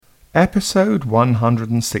Episode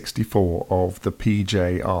 164 of the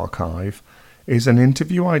PJ Archive is an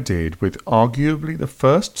interview I did with arguably the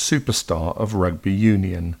first superstar of rugby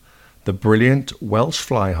union, the brilliant Welsh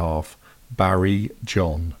fly half Barry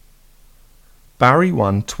John. Barry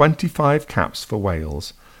won 25 caps for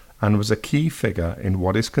Wales and was a key figure in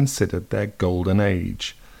what is considered their golden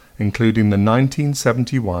age, including the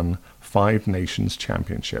 1971 Five Nations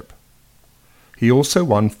Championship. He also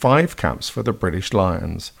won 5 caps for the British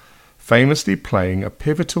Lions, famously playing a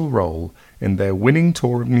pivotal role in their winning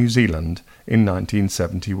tour of New Zealand in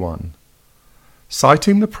 1971.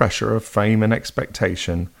 Citing the pressure of fame and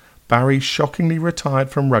expectation, Barry shockingly retired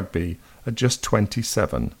from rugby at just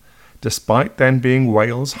 27, despite then being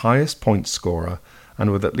Wales' highest point scorer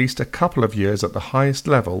and with at least a couple of years at the highest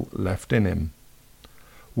level left in him.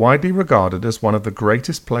 Widely regarded as one of the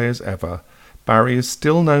greatest players ever, Barry is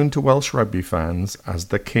still known to Welsh rugby fans as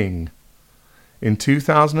the King. In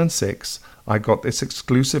 2006, I got this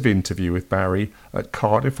exclusive interview with Barry at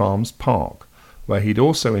Cardiff Arms Park, where he'd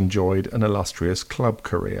also enjoyed an illustrious club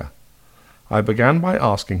career. I began by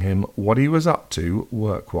asking him what he was up to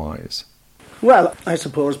work-wise. Well, I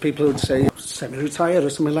suppose people would say semi-retired or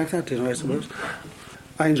something like that, I suppose.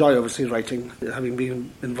 I enjoy, obviously, writing, having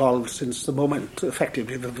been involved since the moment,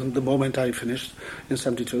 effectively, the moment I finished in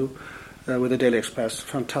 72 with the Daily Express.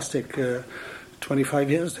 Fantastic 25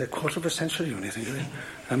 years, a quarter of a century, when you think of it.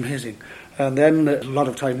 Amazing. And then a lot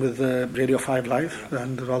of time with Radio 5 Live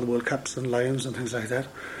and all the World Cups and Lions and things like that.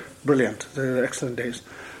 Brilliant. Excellent days.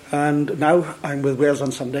 And now I'm with Wales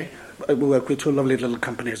on Sunday. I work with 2 lovely little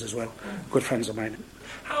companies as well, good friends of mine.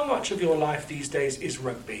 How much of your life these days is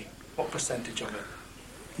rugby? What percentage of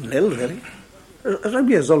it? Nil, really.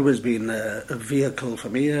 Rugby has always been a vehicle for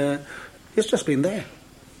me. It's just been there.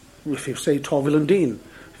 If you say Torvill and Dean,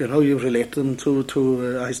 you relate them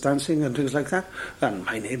to ice dancing and things like that. And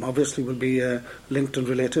my name obviously will be linked and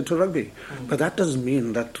related to rugby. But that doesn't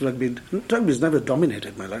mean that rugby's never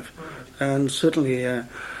dominated my life. And certainly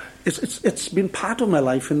it's been part of my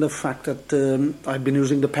life in the fact that I've been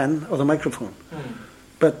using the pen or the microphone.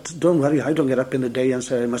 But don't worry, I don't get up in the day and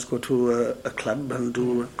say I must go to a club and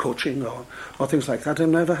do coaching or things like that. I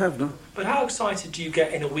never have, no. But how excited do you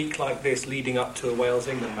get in a week like this leading up to a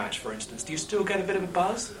Wales-England match, for instance? Do you still get a bit of a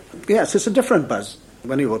buzz? Yes, it's a different buzz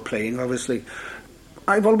when you were playing, obviously.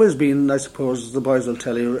 I've always been, I suppose, the boys will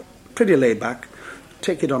tell you, pretty laid back.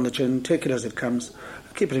 Take it on the chin, take it as it comes,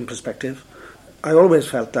 keep it in perspective. I always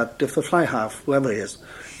felt that if the fly half, whoever he is,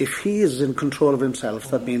 if he is in control of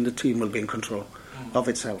himself, that means the team will be in control of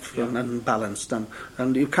itself and balanced,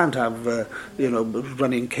 and you can't have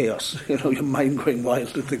running chaos, your mind going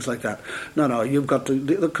wild and things like that. No, you've got to.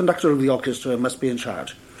 The conductor of the orchestra must be in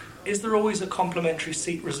charge. Is there always a complimentary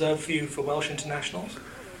seat reserved for you for Welsh internationals?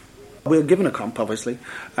 We're given a comp, obviously,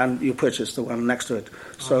 and you purchase the one next to it.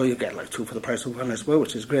 So you get like 2 for the price of one as well,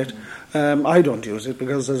 which is great. I don't use it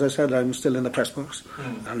because, as I said, I'm still in the press box,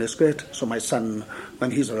 and it's great. So my son, when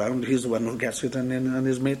he's around, he's the one who gets it, and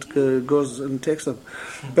his mate goes and takes them.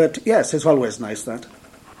 But yes, it's always nice, that.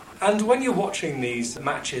 And when you're watching these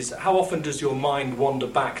matches, how often does your mind wander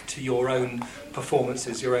back to your own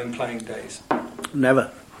performances, your own playing days?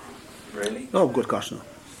 Never. Really? Oh, good gosh, no.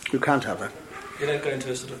 You can't have that. You don't go into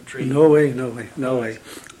a sort of dream? No way. No.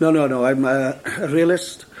 I'm a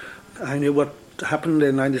realist. I knew what happened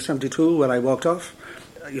in 1972 when I walked off.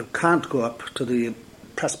 You can't go up to the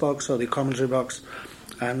press box or the commentary box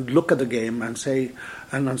and look at the game and say,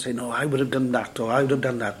 no, I would have done that or I would have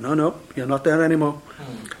done that. No, you're not there anymore.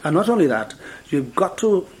 And not only that, you've got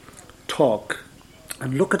to talk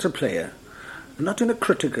and look at a player, not in a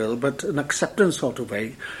critical but an acceptance sort of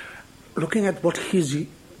way, looking at what he's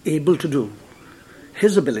able to do.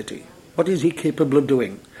 His ability, what is he capable of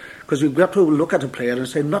doing? Because you've got to look at a player and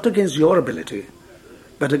say, not against your ability,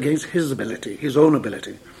 but against his ability, his own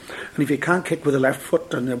ability. And if he can't kick with the left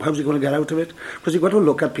foot, and how's he going to get out of it? Because you've got to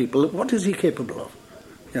look at people, what is he capable of?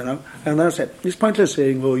 And that's it. It's pointless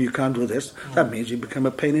saying, oh, you can't do this. That means you become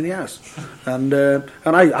a pain in the ass. And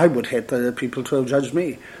I would hate people to have judged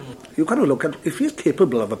me. You've got to look at, if he's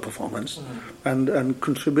capable of a performance and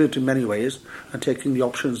contribute in many ways and taking the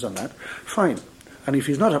options on that, fine. And if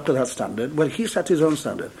he's not up to that standard, well, he set his own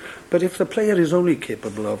standard. But if the player is only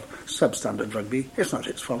capable of substandard rugby, it's not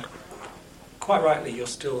his fault. Quite rightly, you're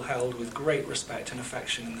still held with great respect and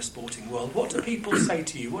affection in the sporting world. What do people say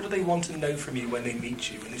to you? What do they want to know from you when they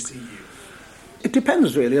meet you, when they see you? It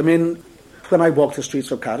depends, really. I mean, when I walk the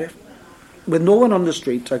streets of Cardiff, with no one on the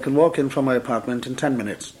street, I can walk in from my apartment in 10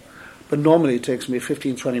 minutes. But normally it takes me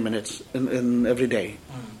 15, 20 minutes in every day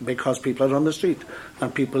because people are on the street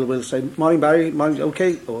and people will say, morning Barry, morning,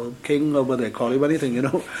 okay, or King, or whether they call you anything, you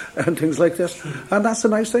know, and things like this. And that's a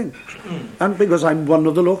nice thing. And because I'm one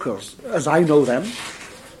of the locals, as I know them,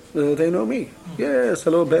 they know me. Yes,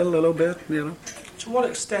 hello Bill, hello Bert, you know. To what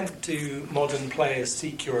extent do modern players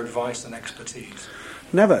seek your advice and expertise?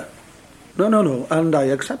 Never. No, and I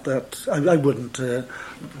accept that. I wouldn't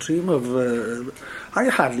dream of... I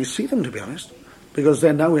hardly see them, to be honest, because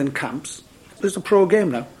they're now in camps. It's a pro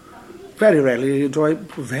game now. Very rarely do I...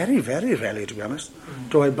 Very, very rarely, to be honest,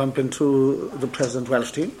 do I bump into the present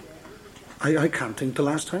Welsh team. I can't think the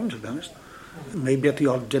last time, to be honest. Maybe at the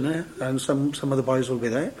odd dinner, and some of the boys will be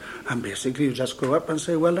there, and basically you just go up and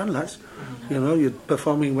say, well done, lads. You know, you're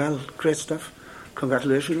performing well, great stuff,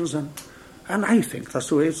 congratulations, and I think that's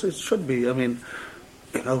the way it should be. I mean,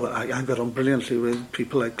 you know, I got on brilliantly with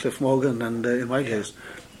people like Cliff Morgan and in my case,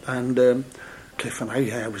 and Cliff and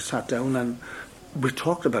I, we sat down and we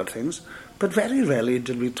talked about things, but very rarely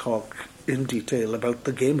did we talk in detail about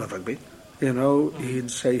the game of rugby. You know,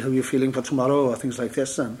 he'd say, how are you feeling for tomorrow, or things like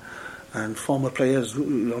this, and former players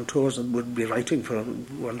on tours would be writing for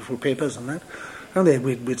wonderful papers and that. And then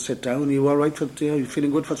we'd sit down, you all right, are you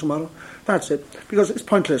feeling good for tomorrow? That's it. Because it's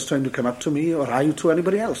pointless trying to come up to me or I to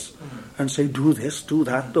anybody else and say, do this, do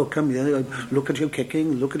that, or come here, look at your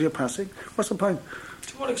kicking, look at your passing. What's the point?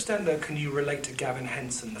 To what extent, though, can you relate to Gavin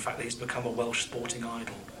Henson, the fact that he's become a Welsh sporting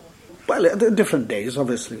idol? Well, at different days,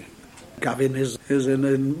 obviously. Gavin is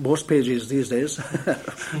in most pages these days,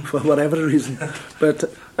 for whatever reason. But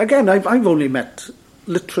again, I've only met...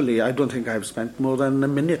 Literally, I don't think I've spent more than a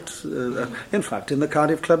minute. In fact, in the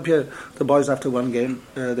Cardiff club here, the boys after one game,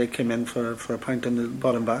 they came in for a pint in the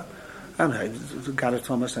bottom bar, and Gareth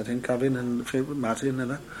Thomas, I think, Gavin and Martin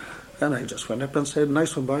and that, and I just went up and said,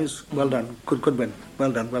 nice one boys, well done, good win,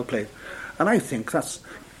 well done, well played. And I think that's,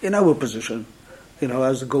 in our position, you know,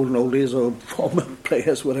 as the golden oldies or former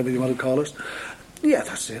players, whatever you want to call us, yeah,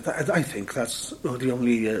 that's it. I think that's the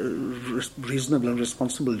only reasonable and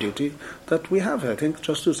responsible duty that we have, I think,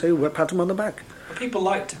 just to say, we'll pat him on the back. People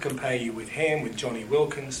like to compare you with him, with Johnny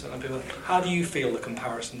Wilkinson, and people. How do you feel the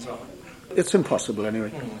comparisons are? It's impossible,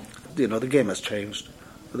 anyway. You know, the game has changed.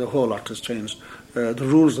 The whole lot has changed. The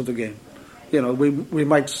rules of the game. You know, we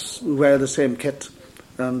might wear the same kit,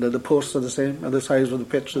 and the posts are the same, and the size of the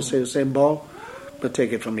pitch, the same ball. But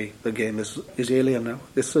take it from me, the game is alien now.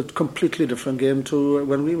 It's a completely different game to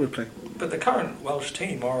when we were playing. But the current Welsh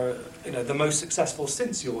team are, you know, the most successful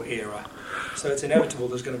since your era. So it's inevitable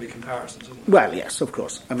there's going to be comparisons, isn't it? Well, yes, of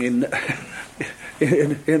course. I mean,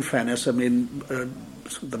 in fairness, I mean,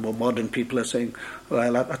 the more modern people are saying,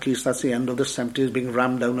 well, at least that's the end of the 70s being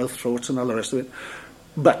rammed down our throats and all the rest of it.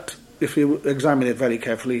 But if you examine it very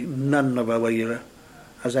carefully, none of our era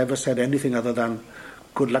has ever said anything other than,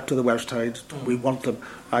 good luck to the Welsh Tide. We want them.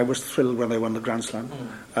 I was thrilled when they won the Grand Slam.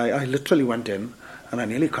 I literally went in and I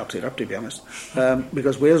nearly cocked it up, to be honest,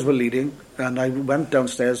 because Wales were leading, and I went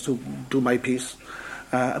downstairs to do my piece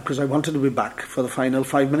because I wanted to be back for the final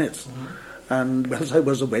 5 minutes. And whilst I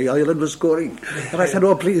was away, Ireland was scoring. And I said,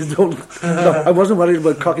 oh, please don't. No, I wasn't worried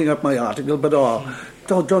about cocking up my article, but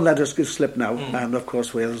don't let us slip now. And of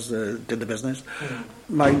course, Wales did the business.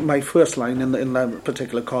 My first line in that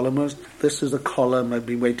particular column was, this is the column I've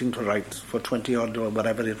been waiting to write for 20 odd or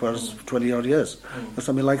whatever it was, 20 odd years, or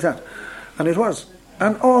something like that. And it was.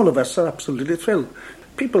 And all of us are absolutely thrilled.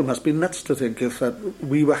 People must be nuts to think if that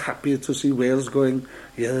we were happy to see Wales going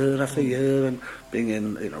year after year and being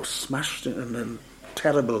in, you know, smashed and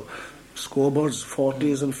terrible scoreboards,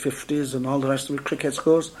 40s and 50s and all the rest of it, cricket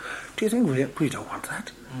scores. Do you think we don't want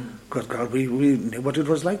that? Good God, we knew what it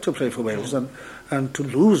was like to play for Wales, and to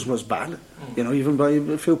lose was bad, you know, even by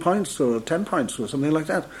a few points or 10 points or something like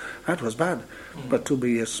that. That was bad. But to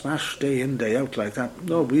be smashed day in, day out like that,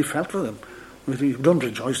 no, we felt for them. We don't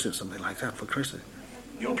rejoice in something like that, for Christ's sake.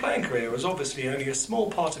 Your playing career was obviously only a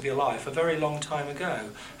small part of your life a very long time ago.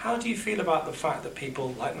 How do you feel about the fact that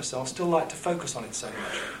people like myself still like to focus on it so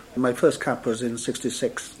much? My first cap was in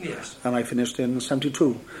 66, yes, and I finished in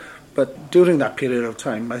 72. But during that period of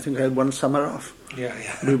time, I think I had one summer off. Yeah.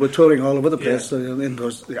 We were touring all over the place in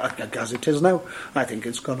those, as it is now. I think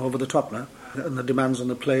it's gone over the top now. And the demands on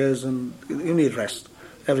the players, and you need rest.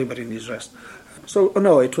 Everybody needs rest. So,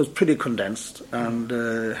 no, it was pretty condensed and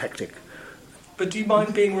hectic. But do you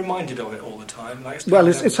mind being reminded of it all the time? Well,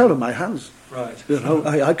 it's out of my hands. Right. You know,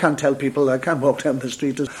 I can't tell people, I can't walk down the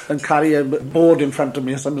street and carry a board in front of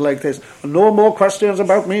me or something like this. No more questions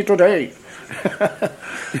about me today.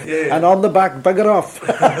 Yeah. And on the back, bugger off.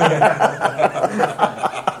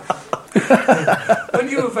 When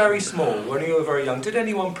you were very small, when you were very very young. Did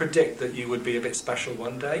anyone predict that you would be a bit special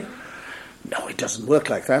one day? No, it doesn't work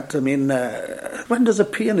like that. I mean, when does a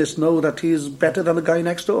pianist know that he's better than the guy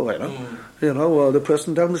next door, you know, or the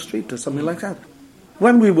person down the street or something like that?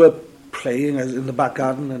 When we were playing in the back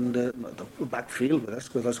garden and the back field with us,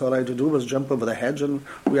 because that's all I had to do was jump over the hedge, and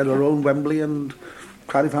we had our own Wembley and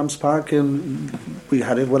Cardiff Arms Park, and we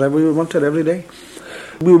had it whatever we wanted every day.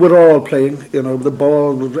 We were all playing, you know, the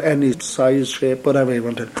ball, any size, shape, whatever we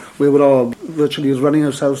wanted. We were all virtually running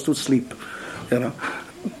ourselves to sleep, you know.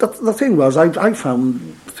 The thing was, I found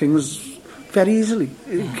things very easily.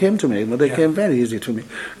 It came to me, but they came very easy to me.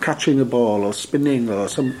 Catching a ball or spinning, or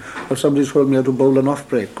somebody told me how to bowl an off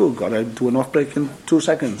break. Oh God, I'd do an off break in 2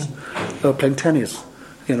 seconds. Or playing tennis,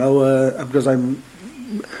 you know, because I'm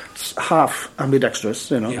half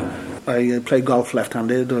ambidextrous, you know. I play golf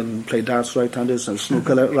left-handed and play darts right-handed and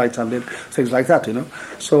snooker right-handed, things like that, you know.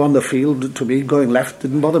 So on the field, to me, going left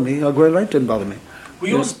didn't bother me, or going right didn't bother me. Were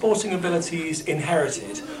your sporting abilities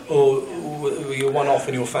inherited, or were you one-off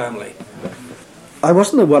in your family? I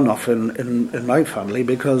wasn't a one-off in my family,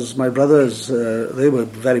 because my brothers, they were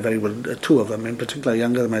very, very good, 2 of them in particular,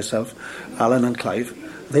 younger than myself, Alan and Clive.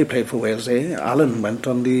 They played for Wales A. Alan went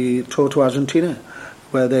on the tour to Argentina,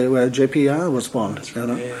 where JPR was spawned, you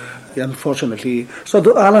know. Yeah. Unfortunately,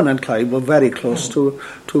 so Alan and Clive were very close to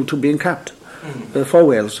being capped for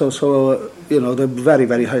Wales. So you know, they're very,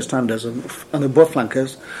 very high standards, and they're both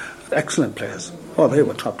flankers, excellent players. Oh, they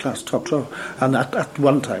were top class, top draw. And at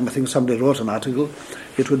one time, I think somebody wrote an article,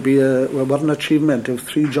 it would be what an achievement if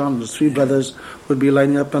 3 Johns, 3 brothers, would be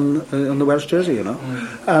lining up on the Welsh jersey, you know.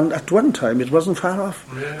 And at one time, it wasn't far off.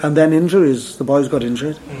 And then injuries, the boys got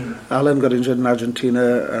injured. Alan got injured in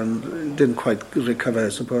Argentina and didn't quite recover, I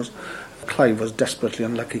suppose. Clive was desperately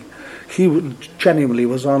unlucky. He genuinely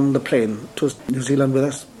was on the plane to New Zealand with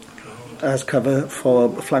us as cover for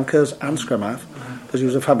flankers and scrum half, because he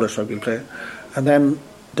was a fabulous rugby player. And then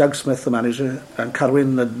Doug Smith, the manager, and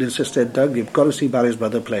Carwyn had insisted, Doug, you've got to see Barry's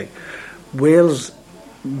brother play. Wales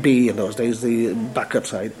B in those days, the backup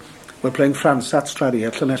side, were playing France at Stradi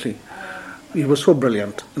at Llanelli. He was so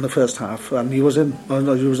brilliant in the first half, and he was he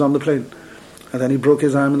was on the plane. And then he broke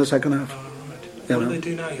his arm in the second half. What do they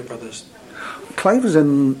do now, your brothers? Clive is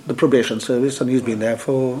in the probation service, and he's been there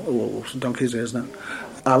for donkey's years now.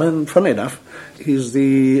 Alan, funnily enough, he's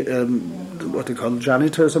the what do you call it,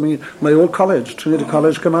 janitor or something. My old college, Trinity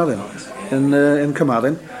College, Carmarthen, in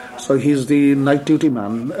Carmarthen. So he's the night duty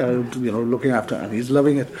man, you know, looking after, and he's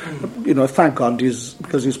loving it. You know, thank God,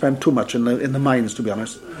 because he spent too much in the mines, to be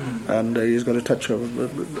honest, and he's got a touch of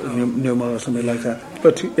pneumo or something like that.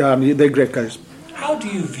 But they're great guys. How do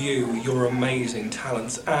you view your amazing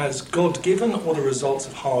talents, as God-given or the results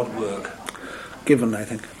of hard work? Given, I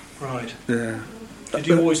think. Right. Yeah. Did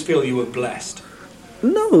you always feel you were blessed?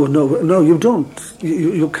 No, you don't.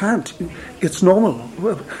 You can't. It's normal.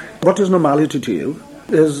 What is normality to you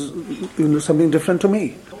is something different to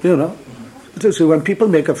me, you know. So when people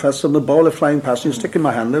make a fuss and the ball is flying past, you stick in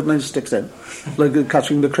my hand and it sticks in, like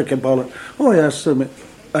catching the cricket ball. Oh yes,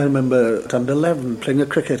 I remember at under 11 playing a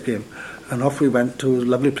cricket game, and off we went to a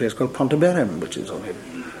lovely place called Pontyberem, which is only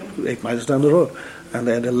 8 miles down the road. And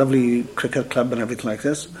they had a lovely cricket club and everything like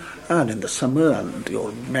this. And in the summer, and the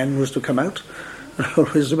old men was to come out, I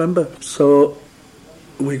always remember. So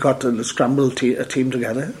we got to scramble a team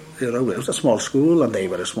together. You know, it was a small school, and they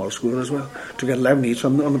were a small school as well. To get 11 each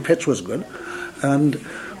on the pitch was good. And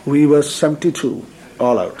we were 72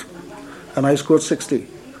 all out. And I scored 60.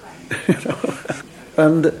 You know?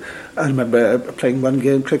 And I remember playing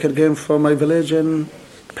one cricket game for my village in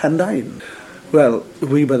Pendine. Well,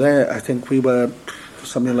 we were there, I think we were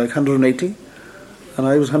something like 180, and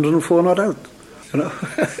I was 104 not out, you know.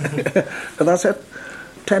 And that's it.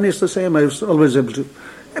 Tennis the same, I was always able to.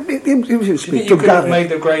 You think you could have made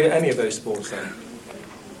the grade at any of those sports then?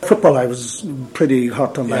 Football, I was pretty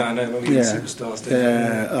hot on that. Yeah, I know, when we were superstars,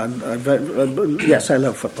 didn't you? Yes, I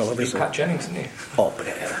love football, obviously. Pat Jennings, didn't you? Oh,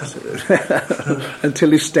 yeah. Until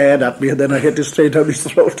he stared at me, and then I hit it straight down his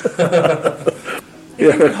throat.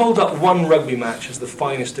 If you could hold up one rugby match as the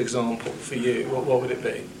finest example for you, what would it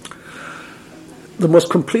be? The most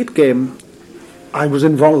complete game I was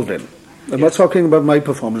involved in. I'm not talking about my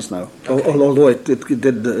performance now, although I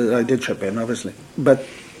did chip in, obviously. But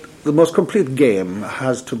the most complete game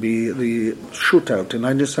has to be the shootout in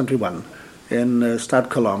 1971 in Stade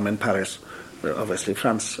Colombe in Paris. Obviously,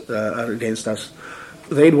 France against us.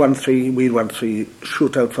 They'd won 3, we'd won 3,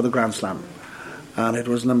 shootout for the Grand Slam. And it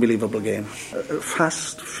was an unbelievable game.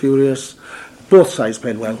 Fast, furious, both sides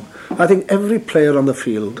played well. I think every player on the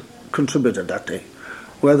field contributed that day.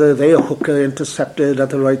 whether their hooker intercepted at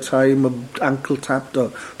the right time, or ankle tapped,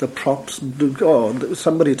 or the props, or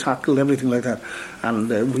somebody tackled, everything like that. And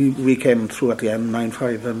we came through at the end,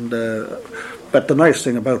 9-5. But the nice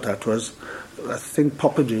thing about that was, I think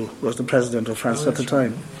Popadieu was the president of France at the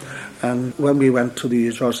time. And when we went to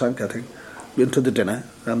the Georges V, I think, into the dinner,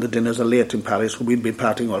 and the dinners are late in Paris, so we'd been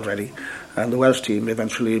partying already, and the Welsh team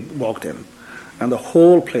eventually walked in. And the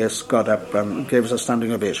whole place got up and gave us a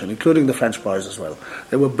standing ovation, including the French boys as well.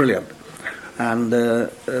 They were brilliant. And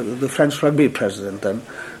the French rugby president then,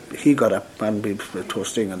 he got up and we were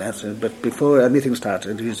toasting and that. But before anything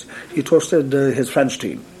started, he toasted his French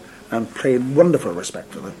team and paid wonderful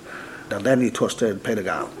respect to them. And then he toasted Pays de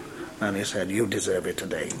Galles. And he said, you deserve it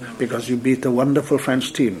today, because you beat the wonderful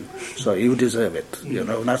French team, so you deserve it, you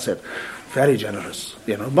know, and that's it. Very generous,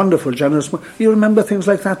 you know, wonderful, generous. You remember things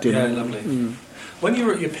like that, you know? Yeah, lovely. When you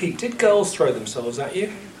were at your peak, did girls throw themselves at you?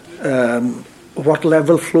 What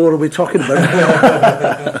level floor are we talking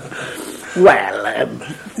about? Well,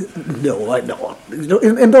 no, I don't.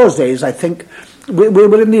 In those days, I think we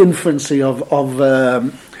were in the infancy of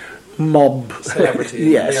mob celebrity.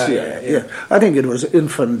 Yes, yeah. I think it was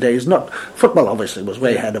infant days. Not football, obviously, was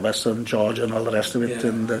way ahead of us, and George and all the rest of it,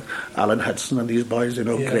 and Alan Hudson and these boys, you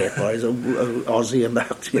know, great boys, Ozzy and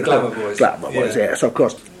that. The glamour boys. Glamour boys, yes, of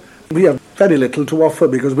course. We have very little to offer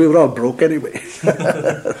because we were all broke anyway.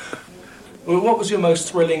 Well, what was your most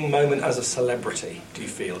thrilling moment as a celebrity, do you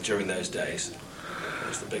feel, during those days? What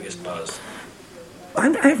was the biggest buzz?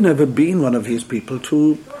 I've never been one of these people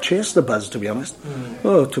to chase the buzz, to be honest.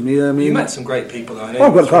 Oh, to me, I mean... You met some great people, though, I know.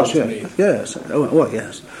 Oh, well, of course, yeah. Yes. Oh,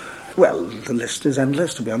 yes. Well, the list is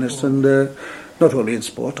endless, to be honest, and not only in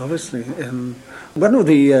sport, obviously. And one of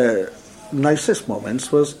the nicest moments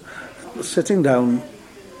was sitting down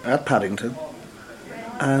at Paddington,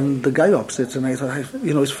 and the guy opposite, and I thought,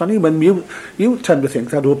 you know, it's funny when you tend to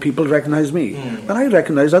think that, people recognise me, but I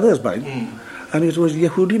recognise others by him. And it was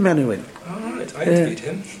Yehudi Menuhin. I interviewed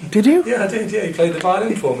him. Did you? Yeah, I did, yeah. He played the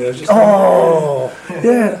violin for me. I was just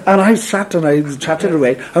yeah. And I sat and I chatted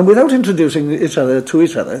away. And without introducing each other to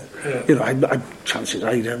each other, you know, I chances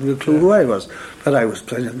I didn't have a clue who I was. But I was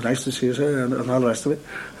playing, nice to see you, sir, and all the rest of it.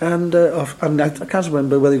 And I can't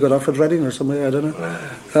remember whether he got off at Reading or something, I don't know.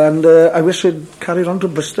 And I wish he'd carried on to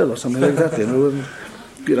Bristol or something like that, you know. And,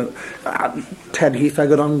 you know, Ted Heath I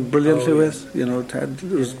got on brilliantly with. You know, Ted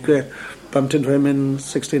was great. Bumped into him in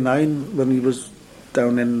 '69 when he was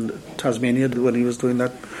down in Tasmania when he was doing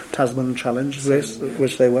that Tasman Challenge race,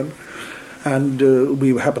 which they won. And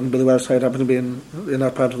we happened, by the Welsh side, happened to be in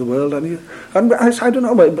that part of the world. And I don't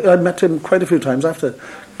know, I met him quite a few times after.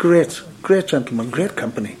 Great gentleman, great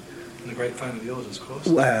company. And a great fan of yours, of course.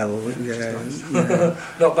 Well, yeah.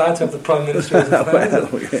 Not bad to have the Prime Minister as a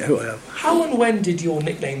fan. well. How and when did your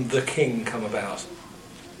nickname, The King, come about?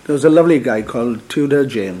 There was a lovely guy called Tudor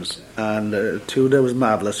James, and Tudor was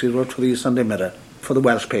marvellous. He wrote for the Sunday Mirror, for the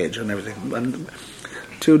Welsh page and everything. And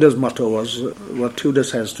Tudor's motto was, what Tudor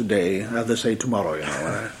says today, have they say tomorrow, you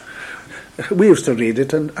know. We used to read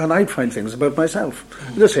it, and I'd find things about myself.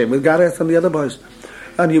 The same with Gareth and the other boys.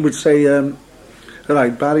 And he would say,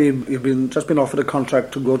 right, Barry, you've just been offered a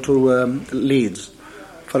contract to go to Leeds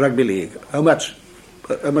for rugby league. How much?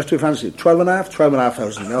 How much do you fancy?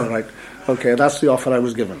 12,500. All right. Okay, that's the offer I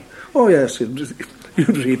was given. Oh, yes, you'd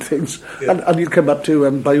read things. Yeah. And you'd come up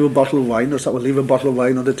to buy you a bottle of wine or something, leave a bottle of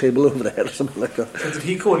wine on the table over there or something like that. So did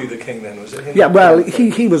he call you the King then, was it him? Yeah, well,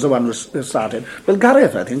 he was the one who started. Well,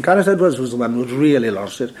 Gareth, I think. Gareth Edwards was the one who really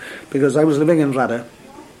launched it, because I was living in Rada,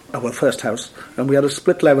 our first house, and we had a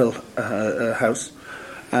split-level house,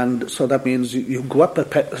 and so that means you go up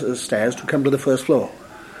the stairs to come to the first floor.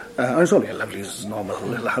 It was only a lovely, normal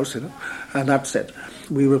little house, you know, and that's it.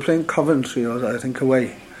 We were playing Coventry, I think,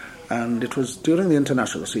 away, and it was during the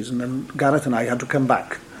international season, and Gareth and I had to come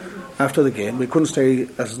back after the game. We couldn't stay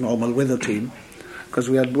as normal with the team because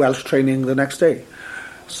we had Welsh training the next day.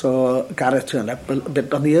 So Gareth turned up a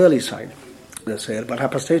bit on the early side, let's say about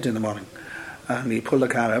 8:30 in the morning, and he pulled the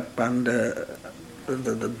car up, and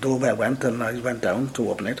the doorbell went, and I went down to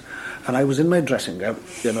open it, and I was in my dressing gown,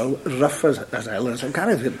 you know, rough as hell, and I said,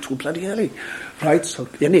 Gareth, it's too bloody early. Right, so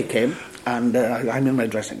in he came, and I'm in my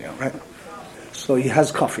dressing gown, right? So he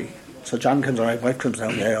has coffee. So John comes around, wife comes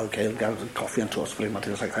down, yeah, okay, we'll get coffee and toast for him and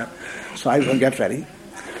things like that. So I will get ready.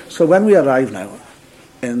 So when we arrive now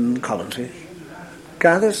in Coventry,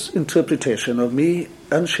 Gareth's interpretation of me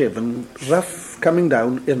unshaven, rough, coming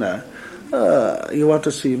down in you want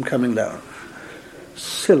to see him coming down.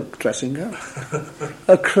 Silk dressing gown,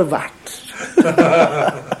 a cravat.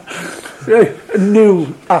 new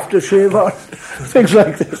aftershave on, things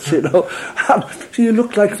like this, you know. And he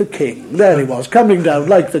looked like the king. There he was, coming down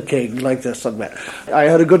like the king, like this and that. I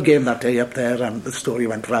had a good game that day up there, and the story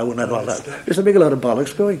went round and all that. There's a big lot of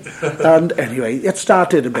bollocks going. And anyway, it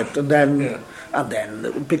started a bit, and then... Yeah. And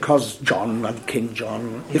then, because John and King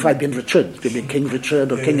John, if I'd been Richard, it'd be King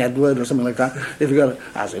Richard or King Edward or something like that, if you got it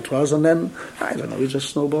as it was, and then, I don't know, we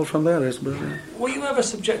just snowballed from there, I suppose. Were you ever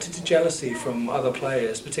subjected to jealousy from other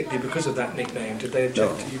players, particularly because of that nickname? Did they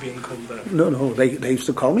object to you being called that? No, they used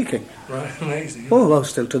to call me King. Right, amazing. Oh, well,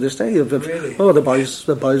 still to this day. Really? Oh, the boys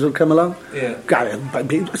would come along. Yeah.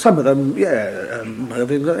 Some of them,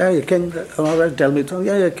 hey, King, all right, tell me,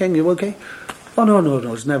 yeah, King, you okay? Oh, no,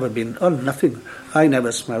 it's never been, nothing. I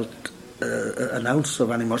never smelt an ounce of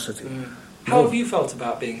animosity. How have you felt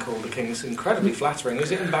about being called a king? It's incredibly flattering. Is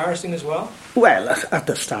it embarrassing as well? Well, at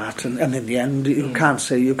the start, and in the end, you can't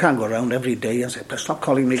go around every day and say, stop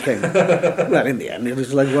calling me king. Well, in the end, it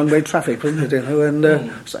was like one-way traffic, wasn't it? You know?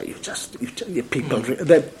 And so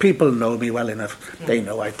people know me well enough. They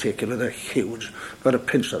know I take it with a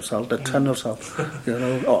pinch of salt, a ton of salt. You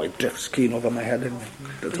know, oh, it drifts keen over my head.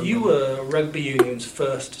 You were rugby union's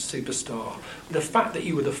first superstar. The fact that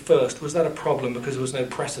you were the first, was that a problem because there was no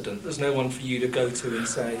precedent? There's no one for you to go to and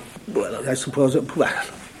say... Well, I suppose,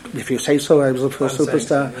 if you say so, I was the first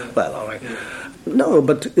superstar. So, yeah. Well, all right. Yeah. No,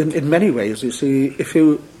 but in many ways, you see, if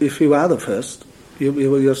you are the first,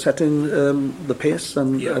 you're setting the pace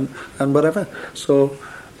and whatever. So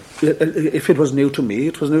if it was new to me,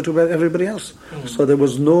 it was new to everybody else. So there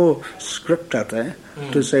was no script out there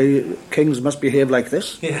to say kings must behave like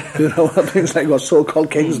this. Yeah. You know, things like what so-called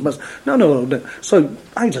kings must... No. So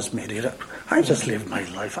I just made it up. I just lived my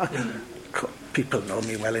life. People know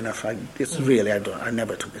me well enough. I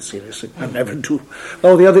never took it seriously. I never do.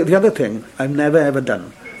 Oh, the other thing I've never ever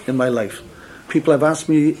done in my life. People have asked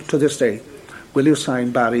me to this day, will you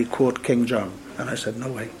sign Barry, quote, King John? And I said,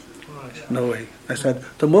 no way. No way. I said,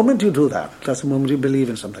 the moment you do that, that's the moment you believe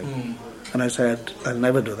in something. And I said, I'll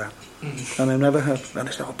never do that. And I never have. And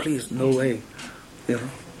I said, oh, please, no way. You know.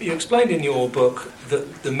 You explained in your book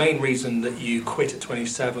that the main reason that you quit at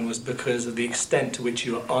 27 was because of the extent to which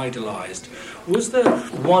you were idolised. Was there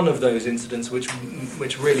one of those incidents which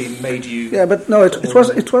really made you... Yeah, but no, it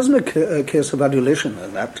wasn't a case of adulation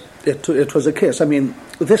in that. It was a case, I mean,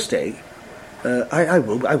 this day, I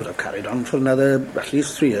would have carried on for another at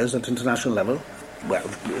least 3 years at international level. Well,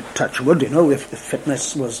 touch wood, you know, if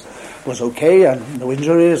fitness was okay and no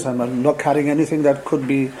injuries and I'm not carrying anything that could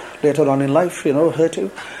be later on in life, you know, hurt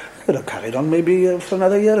you, I could have carried on maybe for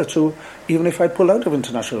another year or two, even if I'd pulled out of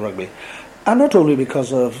international rugby. And not only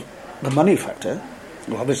because of the money factor,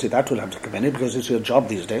 well, obviously that would have to come in because it's your job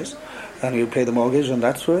these days and you pay the mortgage and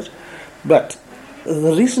that's for it, but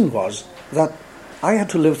the reason was that I had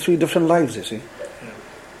to live 3 different lives, you see.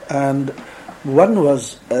 And one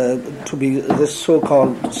was to be this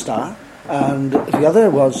so-called star, and the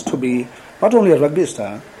other was to be not only a rugby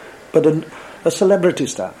star, but a celebrity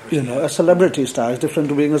star. You know, a celebrity star is different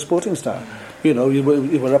to being a sporting star. You know, you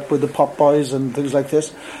were up with the pop boys and things like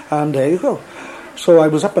this, and there you go. So I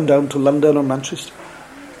was up and down to London or Manchester,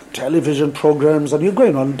 television programs, and you're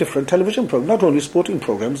going on different television programs, not only sporting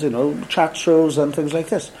programs, you know, chat shows and things like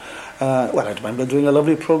this. Well, I remember doing a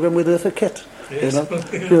lovely program with Eartha Kitt. Yes.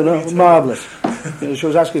 You know, marvellous. You know, she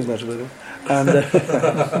was asking about it, and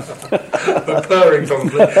purring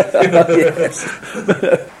probably. Yes.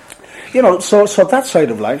 You know, so that side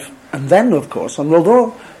of life, and then of course, and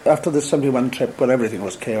although after the 71 trip where everything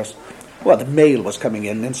was chaos, well, the mail was coming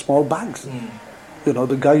in small bags. You know,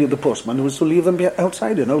 the postman who was to leave them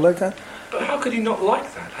outside, you know, like that. But how could you not like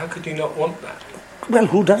that? How could you not want that? Well,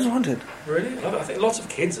 who does want it? Really? I think lots of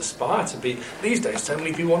kids aspire to be... These days, so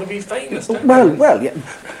many people want to be famous, don't they? Well, yeah.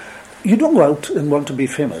 You don't go out and want to be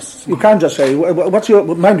famous. You can't just say, what's your...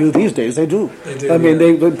 Mind you, these days they do. They do, I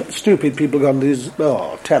mean, stupid people go on these,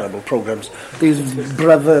 terrible programs. These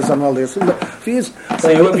brothers and all this. So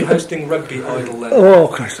you won't be hosting Rugby Idol then? Oh,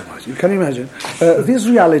 Christ almighty. Can you imagine? These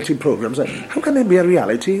reality programs, how can they be a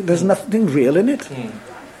reality? There's nothing real in it.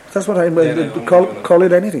 That's what I call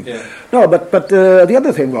it anything. Yeah. No, but the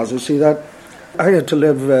other thing was, you see, that I had to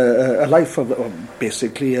live a life of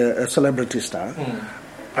basically a celebrity star.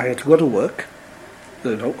 I had to go to work,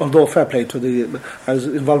 you know, although fair play to I was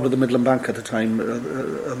involved with the Midland Bank at the time,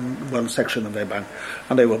 one section of their bank,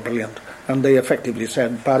 and they were brilliant. And they effectively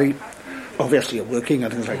said, Barry, obviously you're working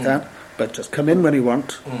and things like that, but just come in when you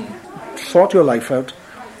want, sort your life out,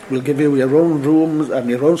 we'll give you your own rooms and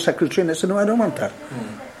your own secretary. And I said, no, I don't want that.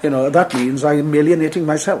 You know, that means I am alienating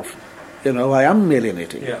myself. You know, I am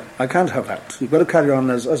alienating. Yeah. I can't have that. You've got to carry on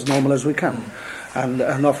as normal as we can. And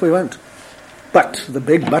off we went. But the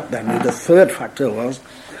big but then, the third factor was,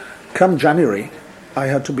 come January, I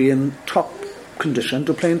had to be in top condition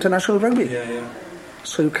to play international rugby. Yeah.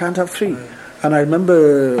 So you can't have three. And I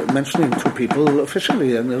remember mentioning to people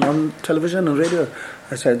officially and on television and radio,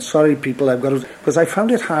 I said, sorry people, I've got to... Because I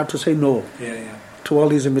found it hard to say no to all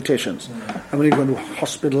these invitations. And when you go to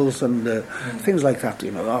hospitals and things like that,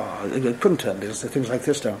 you know, I couldn't turn things like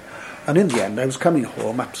this down. And in the end, I was coming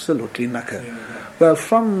home absolutely knackered. Well,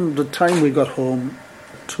 from the time we got home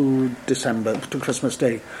to December, to Christmas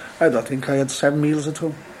Day, I don't think I had 7 meals at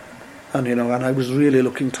home. And, you know, and I was really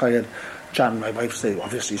looking tired. Jan, my wife, said,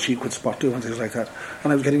 obviously she could spot you and things like that.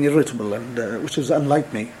 And I was getting irritable, and which is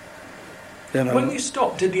unlike me. You know. When you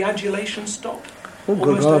stopped, did the adulation stop? Oh,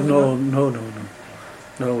 good God, no.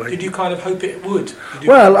 Did you kind of hope it would?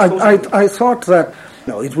 Well, I thought that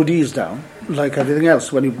it would ease down, like everything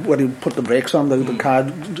else. When you put the brakes on, the car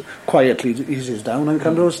quietly eases down and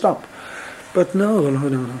come to a stop. But no.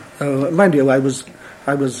 Mind you, I was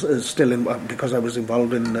still in, because I was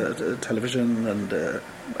involved in television and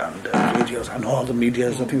radios and all the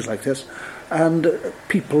medias and things like this, and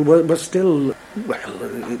people were still look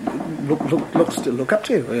up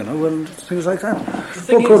to you, you know, and things like that.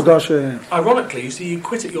 Gosh! Ironically, you see, you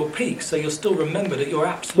quit at your peak, so you're still remembered at your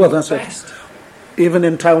absolute best. It. Even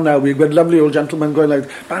in town now, we've got lovely old gentlemen going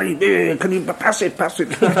like, Barry, can you pass it? I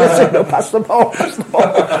said, no, pass the ball.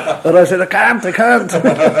 And I said, I can't.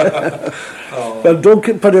 Well, don't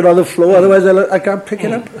put it on the floor, otherwise I can't pick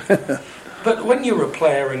it up. But when you're a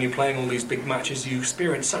player and you're playing all these big matches, you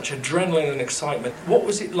experience such adrenaline and excitement. What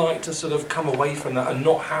was it like to sort of come away from that and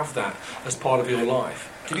not have that as part of your life?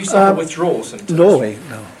 Did you suffer withdrawal symptoms? No way,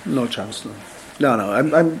 no chance. No,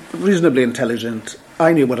 I'm reasonably intelligent.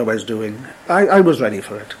 I knew what I was doing. I was ready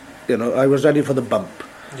for it. You know, I was ready for the bump.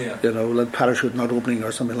 Yeah. You know, like parachute not opening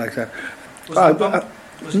or something like that. Was there a bump?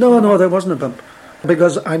 No, there wasn't a bump.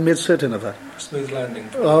 Because I made certain of that. Smooth landing.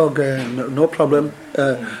 Okay, no problem.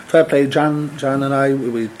 Fair play. Jan and I,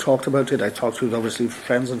 we talked about it. I talked to, obviously,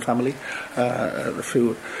 friends and family. A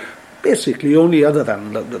few, basically, only other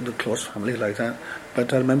than the close family like that.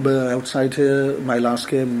 But I remember outside here, my last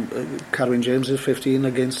game, Carwyn James's 15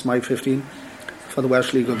 against my 15 for the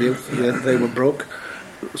Welsh League of Youth. They were broke.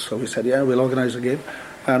 So we said, we'll organise a game.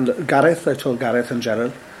 And Gareth, I told Gareth and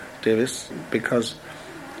Gerald Davis, because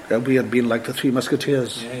we had been like the Three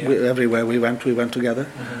Musketeers. Everywhere we went together.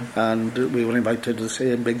 And we were invited to the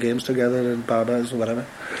same big games together in Barbers or whatever.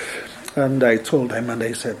 And I told them, and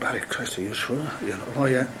they said, Barry, Christ, are you sure? You know, oh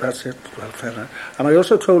yeah, that's it. Well, fair enough. And I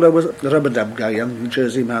also told I was the rubber dub guy, young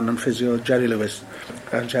Jersey man and physio, Jerry Lewis.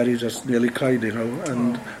 And Jerry just nearly cried, you know.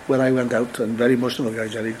 And when I went out, and very emotional guy,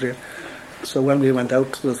 Jerry, great. So when we went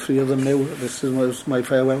out, the three of them knew this was my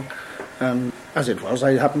farewell. And as it was,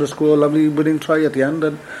 I happened to score a lovely winning try at the end,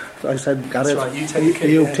 and I said, Gareth, right, you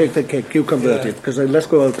take the kick, you convert it, because let's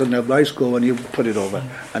go out and I score and you put it over.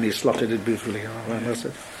 And he slotted it beautifully. And that's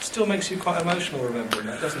it. Still makes you quite emotional remembering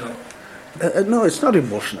that, doesn't it? No, it's not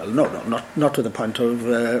emotional. No, not to the point of...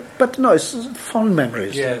 but no, it's fond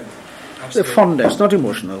memories. Yeah, absolutely. Fondness, not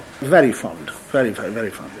emotional. Very fond. Very, very,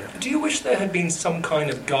 very fond, yeah. Do you wish there had been some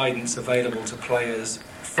kind of guidance available to players,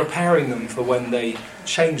 preparing them for when they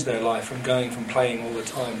change their life from going from playing all the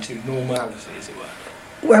time to normality, as it were?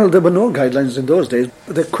 Well, there were no guidelines in those days.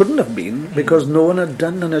 There couldn't have been, because no one had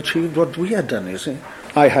done and achieved what we had done, you see.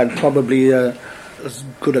 I had probably as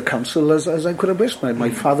good a counsel as I could have wished.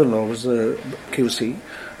 My father-in-law was a QC,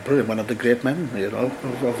 probably one of the great men, you know,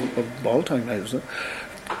 of all time.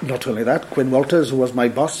 Not only that, Gwyn Walters, who was my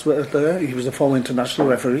boss there, he was a former international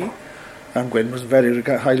referee. And Gwyn was very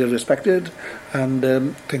highly respected,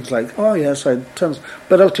 and things like, oh yes,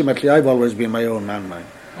 but ultimately I've always been my own man, mine.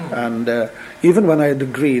 And even when I had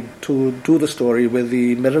agreed to do the story with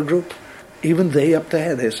the Mirror Group, even they up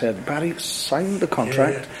there, they said, Barry, sign the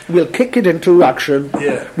contract, we'll kick it into action,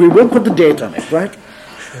 we won't put the date on it, right?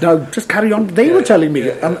 Now just carry on. They were telling me,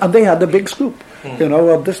 and they had the big scoop, you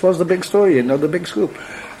know, this was the big story, you know, the big scoop.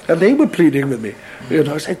 And they were pleading with me. You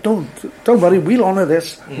know, I said, don't worry, we'll honour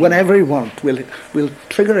this whenever you want. We'll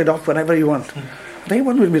trigger it off whenever you want. They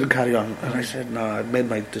wanted me to carry on. And I said, no, I've made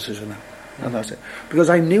my decision now. And that's it. Because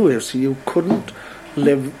I knew you couldn't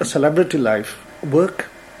live a celebrity life, work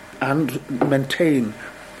and maintain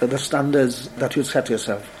the standards that you set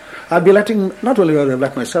yourself. I'd be not only would I have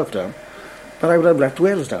let myself down, but I would have let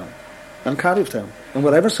Wales down and Cardiff down and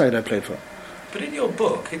whatever side I played for. But in your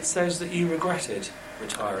book, it says that you regretted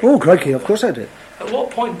retiring. Oh, crikey, of course I did. At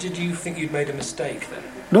what point did you think you'd made a mistake then?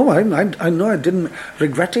 No, I know I didn't.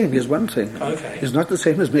 Regretting is one thing. Okay. It's not the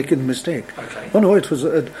same as making a mistake. Okay. Oh no, it was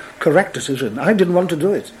a correct decision. I didn't want to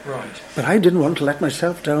do it. Right. But I didn't want to let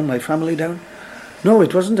myself down, my family down. No,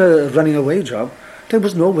 it wasn't a running away job. There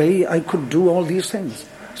was no way I could do all these things.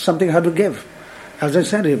 Something had to give. As I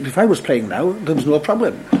said, if I was playing now, there was no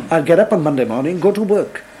problem. I'd get up on Monday morning, go to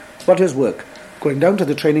work. What is work? Going down to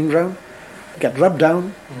the training ground, get rubbed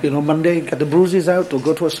down, Monday, get the bruises out, or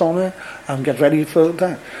go to a sauna and get ready for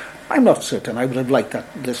that. I'm not certain I would have liked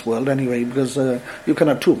this world anyway, because you can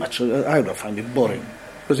have too much. I would have found it boring.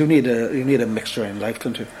 Because you need a mixture in life,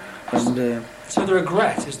 don't you? And so the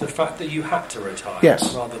regret is the fact that you had to retire,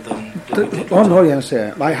 yes, rather than yes,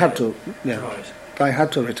 I had to. Yeah, right. I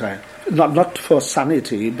had to retire. Not for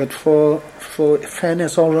sanity, but for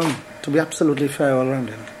fairness all round. To be absolutely fair all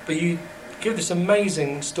round. But you give this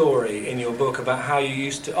amazing story in your book about how you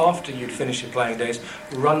used to, after you'd finished your playing days,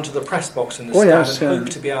 run to the press box in the stand and hope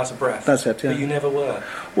to be out of breath. That's it, yeah. But you never were.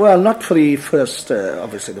 Well, not for the first,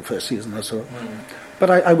 obviously the first season or so. But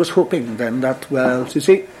I was hoping then that, well, you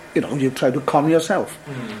see, you try to calm yourself.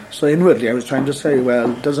 So inwardly I was trying to say,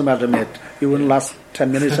 well, it doesn't matter, mate, you wouldn't last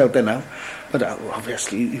 10 minutes out there now. But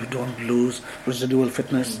obviously you don't lose residual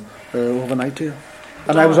fitness overnight, do you?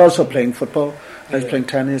 And I was also playing football. I was playing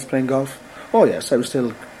tennis, playing golf. Oh yes, I was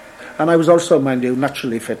still... And I was also, mind you,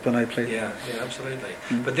 naturally fit when I played. Yeah, absolutely.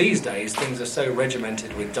 But these days, things are so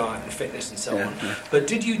regimented with diet and fitness and so on. Yeah. But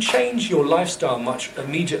did you change your lifestyle much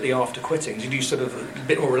immediately after quitting? Did you sort of a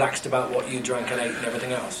bit more relaxed about what you drank and ate and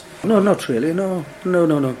everything else? No, not really, no.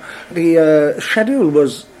 The schedule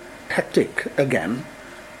was hectic again,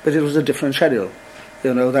 but it was a different schedule.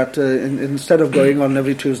 That instead of going on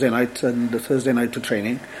every Tuesday night and Thursday night to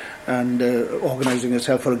training and organising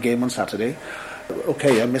yourself for a game on Saturday,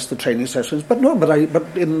 okay, I missed the training sessions, but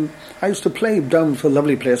I used to play down to a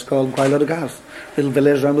lovely place called Gwaelod y Garth, little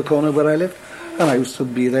village around the corner where I lived, and I used to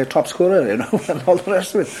be their top scorer, and all the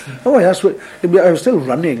rest of it. Oh yes, I was still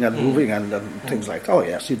running and moving and things like that. Oh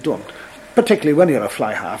yes, you don't. Particularly when you're a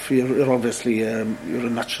fly half, you're obviously you're a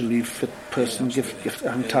naturally fit person, gift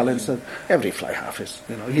and talents. Every fly half is,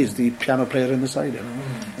 he's the piano player in the side.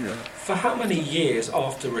 Yeah. For how many years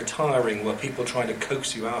after retiring were people trying to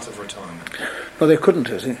coax you out of retirement? No, they couldn't,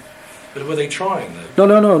 you see. But were they trying though?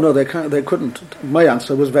 No, they couldn't. My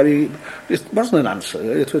answer was it wasn't an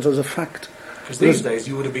answer, it was a fact. Because these days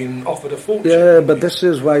you would have been offered a fortune. Yeah, but this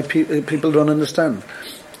is why people don't understand.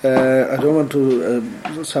 I don't want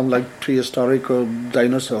to sound like prehistoric or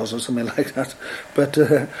dinosaurs or something like that, but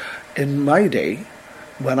in my day,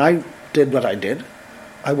 when I did what I did,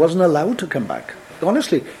 I wasn't allowed to come back.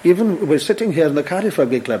 Honestly, even we're sitting here in the Cardiff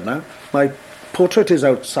Rugby Club now, my portrait is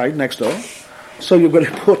outside next door, so you've got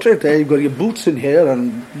your portrait there, you've got your boots in here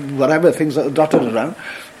and whatever things are dotted around.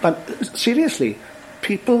 But seriously,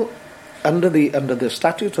 people under the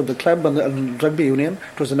statutes of the club and the rugby union,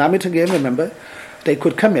 it was an amateur game, remember, they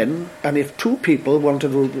could come in, and if two people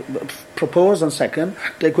wanted to propose and second,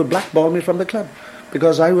 they could blackball me from the club,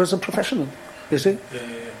 because I was a professional, you see.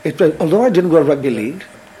 Although I didn't go to rugby league,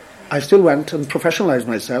 I still went and professionalised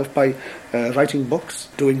myself by writing books,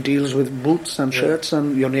 doing deals with boots and shirts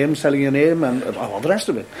and selling your name and all the rest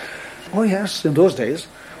of it. Oh yes, in those days.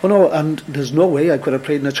 Oh no, and there's no way I could have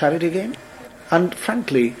played in a charity game. And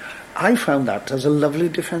frankly, I found that as a lovely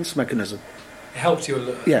defence mechanism. It helped you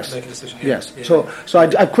make a decision. Yes. So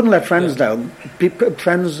I couldn't let friends down.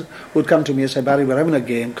 Friends would come to me and say, Barry, we're having a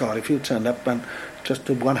game, God, if you turned up and just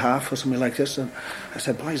did one half or something like this. And I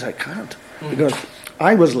said, boys, I can't. Because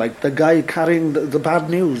I was like the guy carrying the bad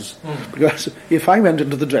news. Because if I went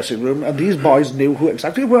into the dressing room and these boys knew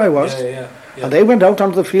exactly who I was, and they went out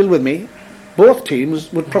onto the field with me, both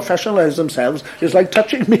teams would professionalise themselves. It's like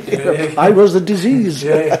touching me. I was the disease.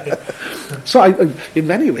 So in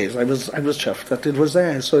many ways, I was chuffed that it was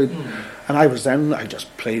there. So, and I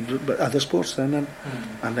just played other sports then,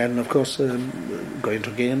 and then of course going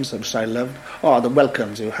to games, which I loved. The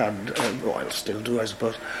welcomes you had, I still do, I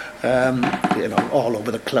suppose. All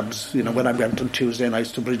over the clubs. When I went on Tuesday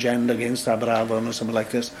nights to Bridgend against Aberavon or something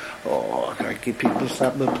like this. I keep people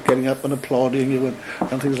getting up and applauding you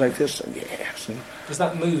and things like this. And yes. Does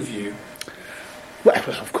that move you? Well,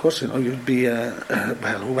 of course, you'd be...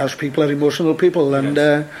 Welsh people are emotional people, and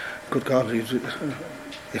good God,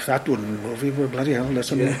 if that wouldn't move you, well, bloody hell, there's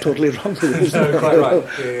something totally wrong with it. No, quite right.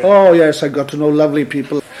 Oh, yes, I got to know lovely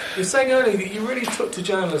people. You were saying earlier that you really took to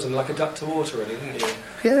journalism like a duck to water, really, didn't you?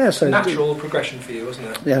 Yes. Natural progression for you, wasn't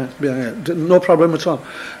it? Yeah, no problem at all.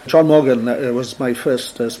 John Morgan was my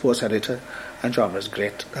first sports editor, and John was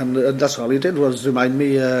great. And that's all he did was remind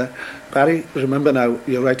me, Barry, remember now,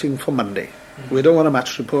 you're writing for Monday. We don't want a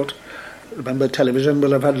match report. Remember, television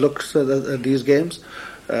will have had looks at these games.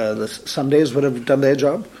 The Sundays would have done their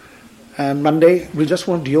job. And Monday, we just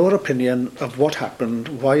want your opinion of what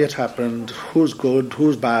happened, why it happened, who's good,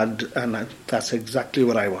 who's bad, and that's exactly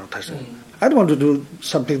what I want. I said, I don't want to do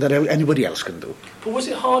something that anybody else can do. But was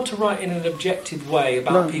it hard to write in an objective way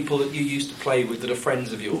about people that you used to play with that are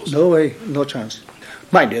friends of yours? No way, no chance.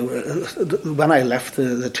 Mind you, when I left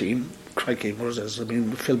the team, crikey,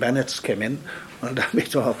 Phil Bennett came in, and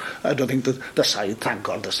I don't think the side, thank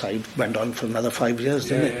God, the side went on for another 5 years,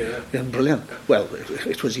 didn't it? Yeah, brilliant. Well,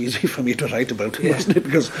 it was easy for me to write about it, wasn't it?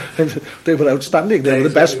 Because they were outstanding. They were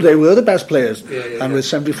the best. They were the best players, and with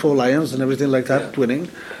 74 Lions and everything like that, winning.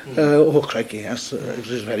 Oh crikey, yes, it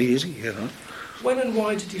was very easy, When and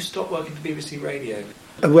why did you stop working for BBC Radio?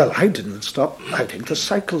 Well, I didn't stop. I think the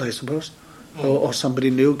cycle, I suppose, or somebody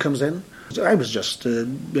new comes in. I was just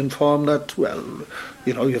informed that, well,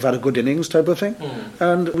 you've had a good innings type of thing.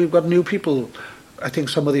 And we've got new people. I think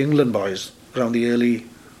some of the England boys around the early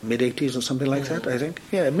mid-80s or something like that, I think.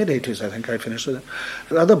 Yeah, mid-80s, I think I finished with it.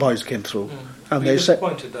 The other boys came through. And they said...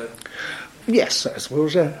 disappointed, though? Yes, I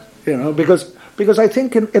suppose, yeah. Because I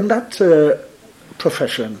think in that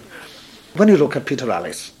profession, when you look at Peter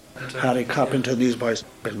Alice, Harry Carpenter, these boys,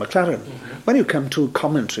 Bill McLaren, when you come to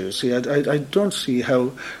commentary, you see, I don't see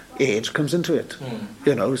how age comes into it.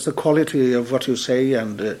 It's the quality of what you say,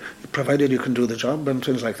 and provided you can do the job and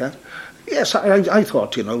things like that. Yes, I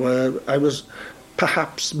thought, I was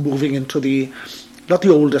perhaps moving into not the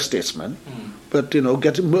older statesman, but,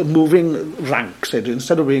 moving ranks.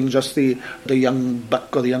 Instead of being just the young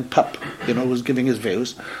buck or the young pup, who's giving his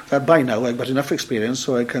views, by now I've got enough experience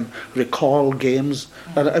so I can recall games.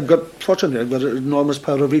 And fortunately, I've got an enormous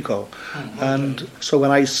power of recall. And so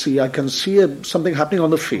when I can see something happening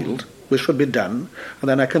on the field, which should be done, and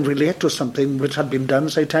then I can relate to something which had been done,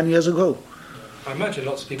 say, 10 years ago. I imagine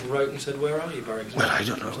lots of people wrote and said, "Where are you, Barry?" Well, I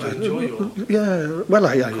don't know. Do you enjoy yeah, well,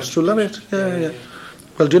 I used to love it. Yeah.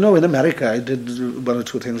 Well, do you know, in America, I did one or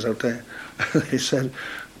two things out there. They said,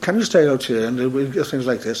 "Can you stay out here?" And we'll get things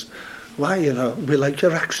like this. Why, we like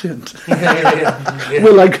your accent. We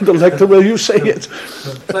like the way you say it.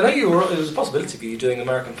 So I know there was a possibility of you doing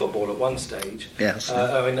American football at one stage. Yes.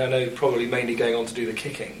 I know probably mainly going on to do the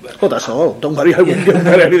kicking. But that's all. Don't worry, I wouldn't get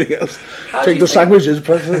about anything else. Take the sandwiches.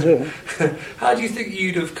 How do you think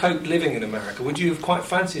you'd have coped living in America? Would you have quite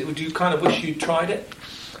fancied it? Would you kind of wish you'd tried it?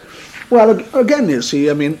 Well, again, you see,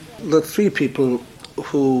 the three people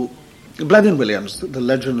who... Blenheim Williams, the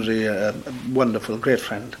legendary, wonderful, great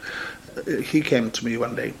friend, he came to me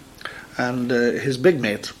one day, and his big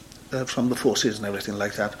mate from the forces and everything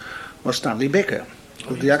like that was Stanley Baker,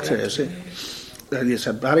 the actor, you see. And he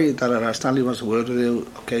said, "Barry, Stanley wants a word with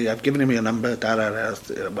you. Okay, I've given him your number,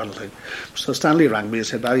 one thing." So Stanley rang me and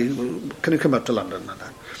said, "Barry, can you come up to London?" And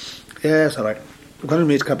yes, all right. I'm going to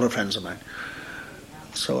meet a couple of friends of mine.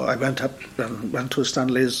 So I went up and went to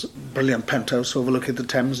Stanley's brilliant penthouse overlooking the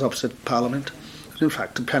Thames opposite Parliament. In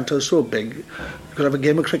fact, the penthouse so big, you could have a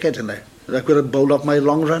game of cricket in there. I could have bowled off my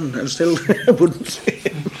long run and still wouldn't see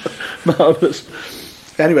him. Marvellous.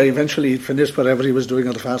 Anyway, eventually he finished whatever he was doing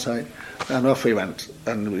on the far side, and off we went.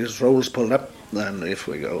 And his rolls pulled up, and if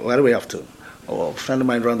we go, where are we off to? Oh, a friend of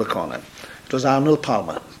mine round the corner. It was Arnold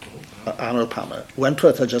Palmer.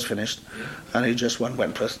 Wentworth had just finished, and he just won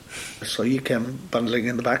Wentworth. So he came bundling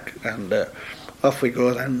in the back, and off we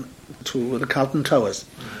go then to the Carlton Towers.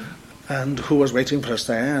 And who was waiting for us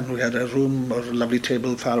there, and we had a room or a lovely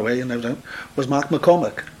table far away, and everything, was Mark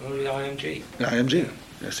McCormack. Oh, the IMG. The IMG,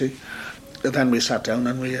 you see. Then we sat down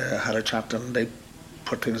and we had a chat, and they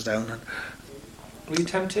put things down. And were you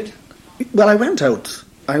tempted? Well, I went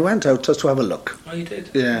out just to have a look. Oh, you did?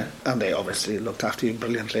 Yeah, and they obviously looked after you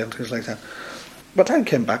brilliantly and things like that. But I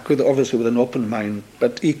came back with an open mind,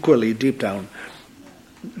 but equally deep down.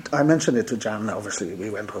 I mentioned it to Jan, obviously, we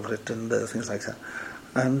went over it and things like that.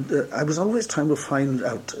 And I was always trying to find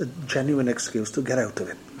out a genuine excuse to get out of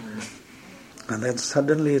it. And then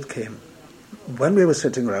suddenly it came. When we were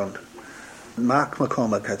sitting round, Mark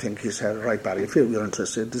McCormack, I think, he said, "Right, Barry, if you're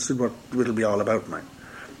interested, this is what it'll be all about, man.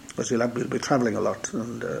 Because we'll be travelling a lot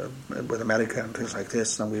and with America and things like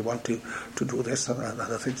this, and we want to do this and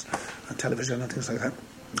other things, and television and things like that.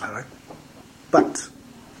 All right. But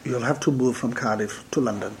you'll have to move from Cardiff to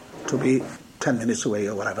London to be 10 minutes away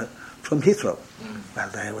or whatever from Heathrow." Well,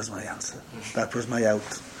 there was my answer. That was my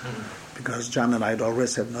out. Because Jan and I had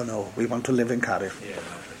always said, no, we want to live in Cardiff. Yeah.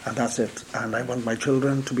 And that's it. And I want my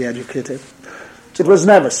children to be educated. It was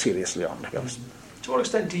never seriously on, to be honest. To what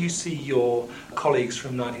extent do you see your colleagues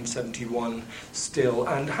from 1971 still,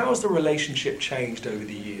 and how has the relationship changed over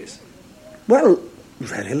the years? Well,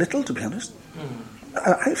 very little, to be honest.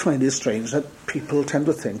 I find it strange that people tend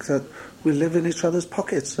to think that we live in each other's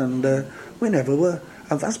pockets, and we never were.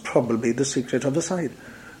 And that's probably the secret of the side.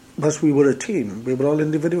 Because we were a team, we were all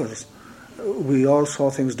individuals. We all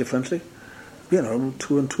saw things differently. 2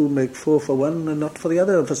 and 2 make 4 for one and not for the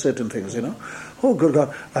other for certain things, Oh, good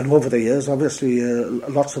God. And over the years, obviously,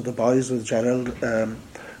 lots of the boys with Gerald,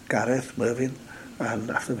 Gareth, Mervyn, and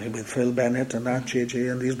after me with Phil Bennett and that,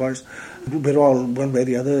 JJ and these boys, we're all one way or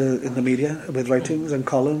the other in the media with writings and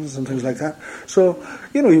columns and things like that. So,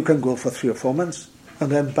 you can go for 3 or 4 months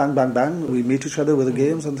and then bang, bang, bang, we meet each other with the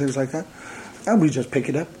games and things like that. And we just pick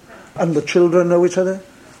it up. And the children know each other.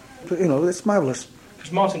 It's marvellous.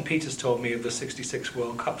 Because Martin Peters told me of the 66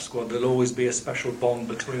 World Cup squad, there'll always be a special bond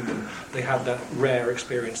between them. They had that rare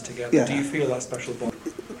experience together. Yeah. Do you feel that special bond?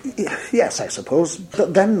 Yes, I suppose.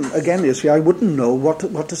 But then, again, you see, I wouldn't know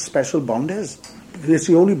what a special bond is. It's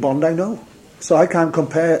the only bond I know. So I can't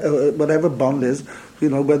compare whatever bond is,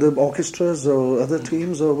 whether orchestras or other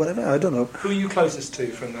teams or whatever, I don't know. Who are you closest to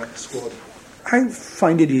from that squad? I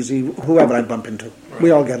find it easy, whoever I bump into. Right.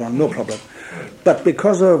 We all get on, no problem. But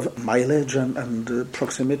because of mileage and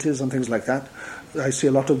proximities and things like that, I see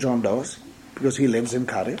a lot of John Dawes, because he lives in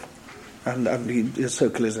Cardiff, and his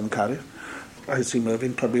circle is in Cardiff. I see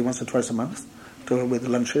Mervyn probably once or twice a month with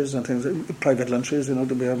lunches and things, private lunches, to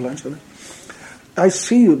be have lunch. I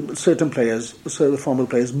see certain players, certain former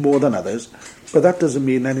players, more than others, but that doesn't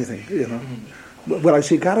mean anything, Well, I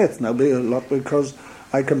see Gareth now a lot because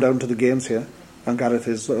I come down to the games here, and Gareth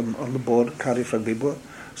is on the board, Cardiff Rugby Board.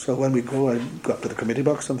 So when we go, I go up to the committee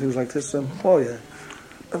box and things like this.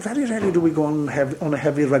 Very rarely do we go on a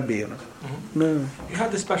heavy rugby, Mm-hmm. No. You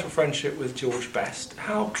had this special friendship with George Best.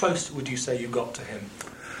 How close would you say you got to him?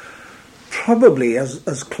 Probably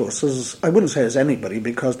as close as, I wouldn't say as anybody,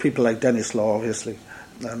 because people like Dennis Law, obviously,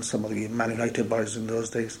 and some of the Man United boys in those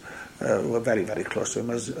days were very, very close to him,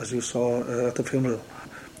 as you saw at the funeral.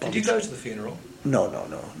 Did you go to the funeral? No.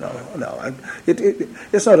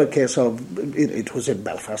 It's not a case of it was in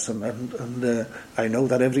Belfast, and I know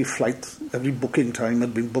that every flight, every booking time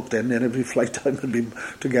had been booked in, and every flight time had been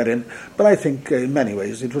to get in. But I think in many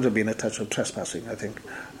ways it would have been a touch of trespassing. I think.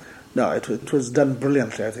 No, it was done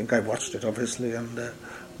brilliantly. I think I watched it obviously, and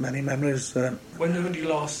many memories. When had you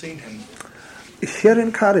last seen him? Here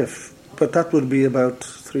in Cardiff, but that would be about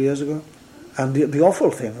 3 years ago. And the awful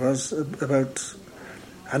thing was about.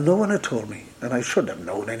 And no one had told me, and I should have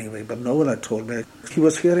known anyway, but no one had told me. He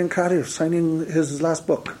was here in Cardiff signing his last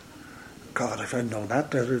book. God, if I'd known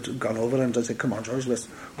that, I'd have gone over and I'd say, come on, George, let's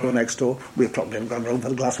go next door. We'd probably have gone round for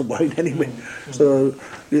a glass of wine anyway. Mm-hmm. So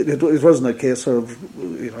it wasn't a case of,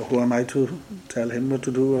 who am I to tell him what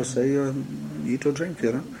to do or say or eat or drink,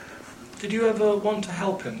 Did you ever want to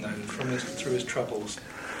help him, though, through his troubles?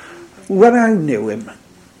 When I knew him,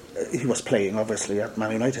 he was playing, obviously, at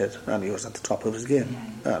Man United, and he was at the top of his game,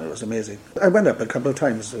 and it was amazing. I went up a couple of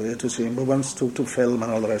times to see him, but once to film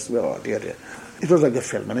and all the rest of it, oh dear. It was like a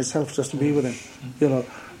film in itself, just to be with him.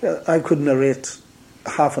 I could narrate a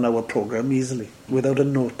half-an-hour programme easily, without a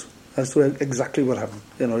note, as to exactly what happened.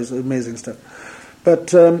 It's amazing stuff. But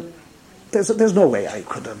there's no way I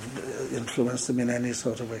could have influenced him in any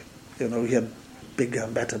sort of way. He had bigger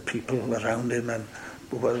and better people around him, and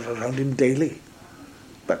who were around him daily.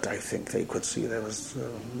 But I think they could see there was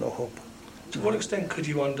no hope. To what extent could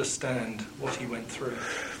you understand what he went through?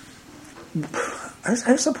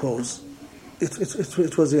 I suppose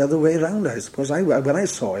it was the other way around, I suppose. When I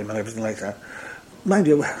saw him and everything like that, mind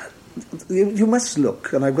you, you must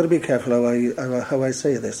look, and I've got to be careful how I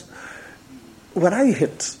say this. When I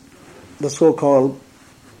hit the so-called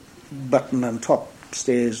button and top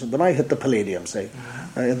stage, when I hit the Palladium,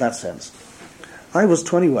 in that sense, I was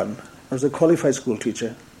 21. I was a qualified school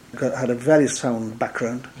teacher, had a very sound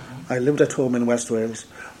background. I lived at home in West Wales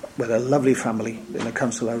with a lovely family in a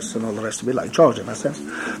council house and all the rest of it, like George in a sense.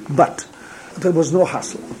 But there was no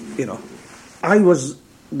hassle, I was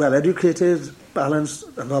well educated, balanced,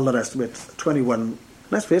 and all the rest of it. 21.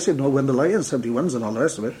 Let's face it, when the Lions 71s and all the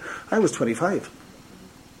rest of it, I was 25.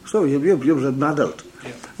 So you were an adult.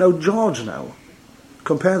 Yeah. Now George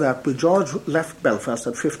compare that with George left Belfast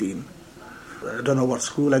at 15. I don't know what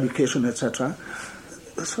school, education, etc.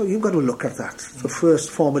 So you've got to look at that. The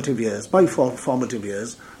first formative years, my formative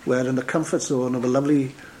years, were in the comfort zone of a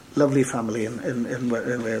lovely family in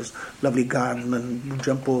Wales, lovely garden, and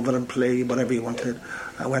jump over and play whatever you wanted.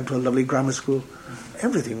 I went to a lovely grammar school.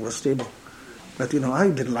 Everything was stable. But, I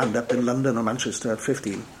didn't land up in London or Manchester at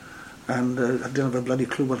 15. And I didn't have a bloody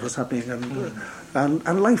clue what was happening.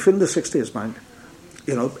 And life in the 60s, mind.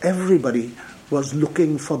 Everybody was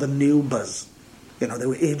looking for the new buzz. There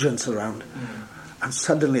were agents around. And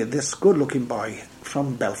suddenly this good-looking boy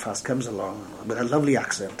from Belfast comes along with a lovely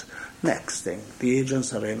accent. Next thing, the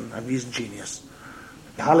agents are in, and he's genius.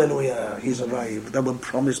 Hallelujah, he's arrived. The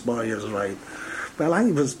promised boy has arrived. Well,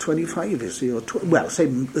 I was 25, you see, or say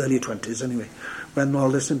early 20s anyway, when all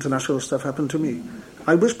this international stuff happened to me.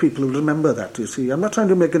 I wish people would remember that, you see. I'm not trying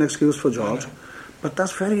to make an excuse for George, but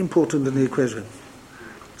that's very important in the equation.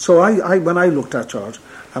 So I when I looked at George,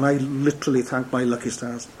 and I literally thanked my lucky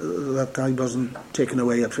stars that I wasn't taken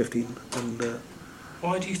away at 15. And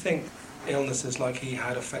why do you think illnesses like he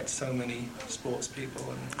had affect so many sports people?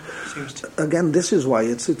 And seems to... Again, this is why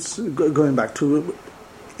it's going back to,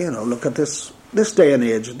 look at this day and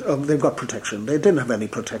age. They've got protection. They didn't have any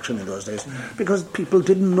protection in those days because people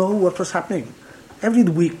didn't know what was happening. Every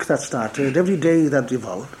week that started, every day that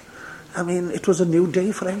evolved, I mean, it was a new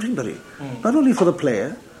day for everybody. Not only for the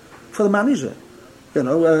player, for the manager, for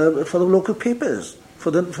the local papers,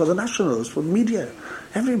 for the nationals, for the media,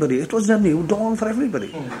 everybody. It was a new dawn for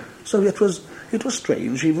everybody. So it was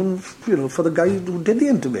strange, even for the guy who did the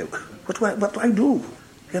interview. What do I do?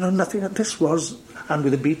 Nothing. This was, and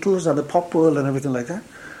with the Beatles and the pop world and everything like that.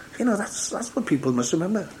 That's what people must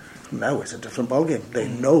remember. Now it's a different ballgame. They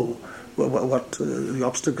know what the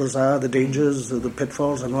obstacles are, the dangers, the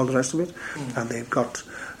pitfalls, and all the rest of it. And they've got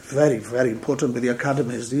very, very important with the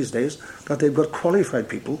academies these days that they've got qualified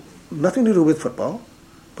people, nothing to do with football,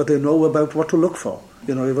 but they know about what to look for.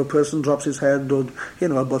 If a person drops his head or,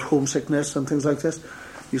 about homesickness and things like this,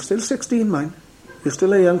 you're still 16, man. You're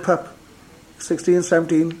still a young pup, 16,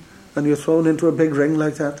 17, and you're thrown into a big ring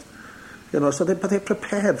like that. But they're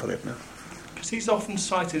prepared for it now. Because he's often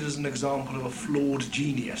cited as an example of a flawed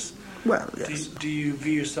genius. Well, yes. Do you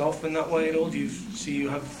view yourself in that way at all? Do you see you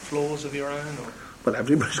have flaws of your own? Or? Well,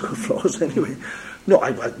 everybody's got flaws anyway.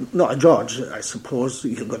 No, George, I suppose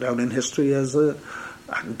you can go down in history as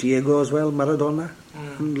and Diego as well, Maradona,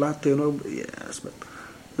 and that, yes, but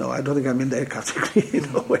no, I don't think I'm in their category,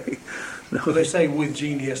 no way. No. Well, they say with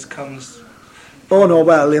genius comes... Oh, no,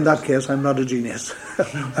 well, in that case, I'm not a genius.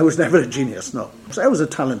 I was never a genius, no. I was a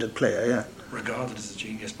talented player, yeah. Regarded as a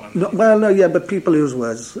genius by no, well, no, yeah, but people use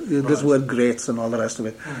words. This word greats and all the rest of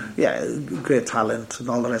it. Yeah, great talent and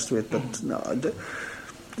all the rest of it, but no,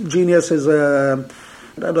 genius is, I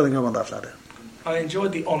don't think I'm on that ladder. I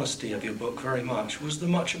enjoyed the honesty of your book very much. Was there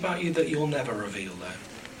much about you that you'll never reveal,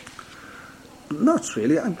 though? Not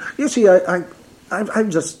really. You see, I've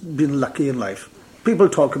just been lucky in life. People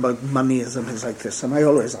talk about money and things like this, and I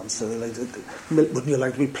always answer, like, wouldn't you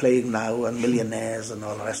like to be playing now, and millionaires and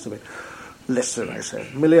all the rest of it? Listen, I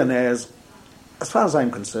said, millionaires, as far as I'm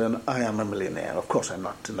concerned, I am a millionaire. Of course, I'm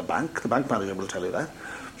not in the bank. The bank manager will tell you that.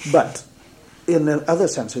 But in other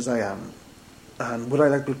senses, I am. And would I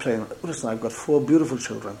like to be playing? Listen, I've got 4 beautiful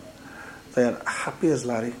children. They're happy as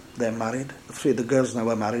Larry. They're married. 3 of the girls now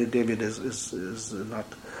are married. David is not.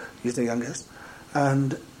 He's the youngest.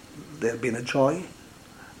 And they've been a joy.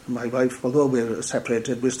 My wife, although we're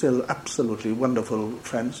separated, we're still absolutely wonderful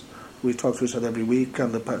friends. We talk to each other every week,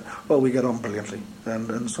 and we get on brilliantly,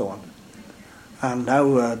 and so on. And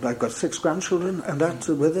now I've got 6 grandchildren, and that's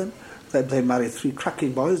with them. They married 3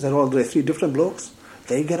 cracking boys. They're 3 different blokes.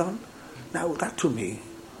 They get on. Now that to me,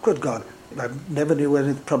 good God, I never knew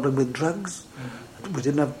any problem with drugs. We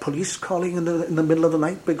didn't have police calling in the middle of the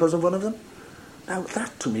night because of one of them. Now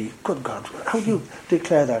that to me, good God, how do you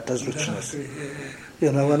declare that as richness?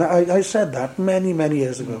 And I said that many, many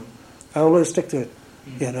years ago. I always stick to it.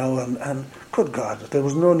 And good God, there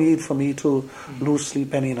was no need for me to lose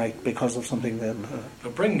sleep any night because of something then.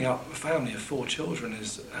 But bringing up a family of 4 children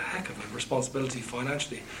is a heck of a responsibility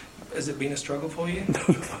financially. Has it been a struggle for you?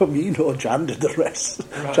 For me, no. Jan did the rest.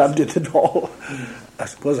 Right. Jan did it all. I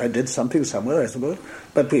suppose I did something somewhere,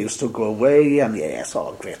 But we used to go away, and it's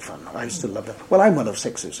all great fun. I used to love it. Well, I'm one of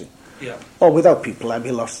 6, you see. Yeah. Oh, without people, I'd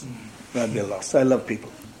be lost. I'd be lost. I love people.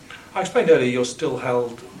 I explained earlier you're still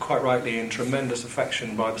held, quite rightly, in tremendous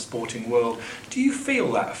affection by the sporting world. Do you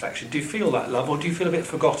feel that affection? Do you feel that love, or do you feel a bit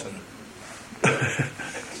forgotten?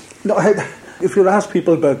 No, if you ask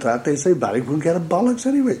people about that, they say, Barry wouldn't get a bollocks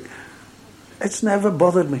anyway. It's never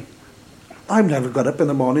bothered me. I've never got up in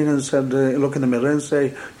the morning and said, look in the mirror and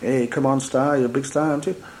say, hey, come on, star, you're a big star, aren't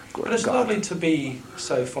you? Good but it's God. lovely to be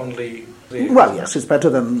so fondly... Well, yes, it's better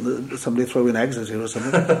than somebody throwing eggs at you or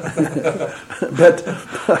something. But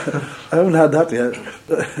I haven't had that yet.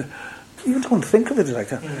 You don't think of it like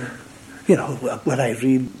that. When I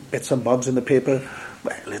read bits and bobs in the paper,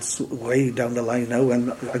 well, it's way down the line now,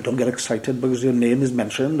 and I don't get excited because your name is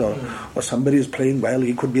mentioned, or somebody is playing well.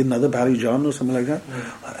 He could be another Barry John or something like that.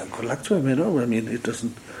 Good luck to him, I mean, it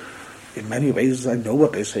doesn't... In many ways, I know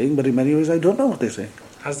what they're saying, but in many ways, I don't know what they're saying.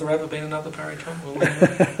 Has there ever been another Barry John?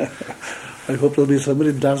 I hope there'll be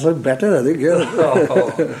somebody who does it better, I think,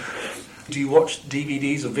 yeah. Do you watch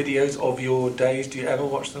DVDs or videos of your days? Do you ever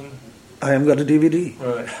watch them? I haven't got a DVD.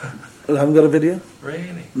 Right. I haven't got a video.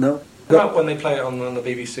 Really? No. About when they play it on the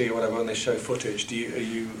BBC or whatever, when they show footage, are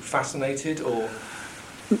you fascinated or?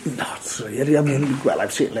 Not really. I mean, well,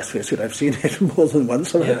 I've seen it more than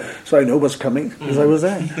once, so, Yeah. so I know what's coming because I was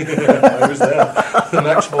there. I was there. The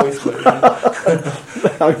match voice.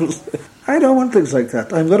 I don't want things like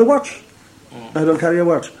that. I'm going to watch. I don't carry a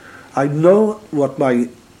watch. I know what my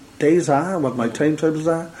days are, what my timetables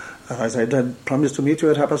are. As I said, promised to meet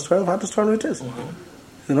you at 12:30. 12:30 it is.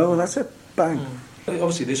 You know, and that's it. Bang.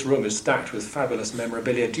 Obviously, this room is stacked with fabulous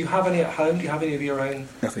memorabilia. Do you have any at home? Do you have any of your own?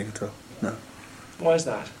 Nothing at all. No. Why is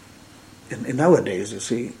that? In nowadays, you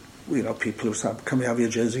see, people who say, "Can we have your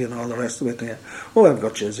jersey?" and all the rest of it. Yeah. Oh, I've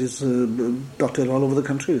got jerseys dotted all over the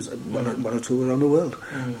country, one or two around the world,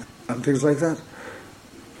 and things like that.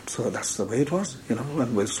 So that's the way it was,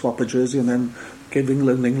 and we'll swap a jersey and then give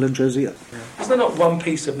England jersey. Yeah. Is there not one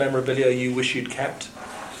piece of memorabilia you wish you'd kept?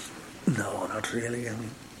 No, not really.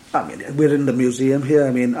 I mean, we're in the museum here.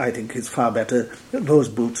 I mean, I think it's far better. Those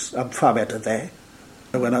boots are far better there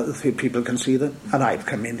when other people can see them. And I've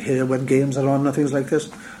come in here when games are on and things like this,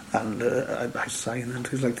 and I sign and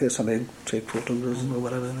things like this, and I take photos or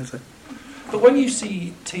whatever. But when you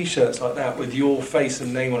see T-shirts like that with your face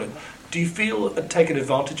and name on it, do you feel taken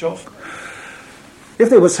advantage of? If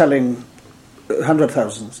they were selling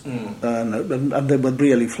 100,000 and they were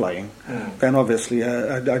really flying, then obviously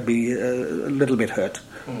I'd be a little bit hurt.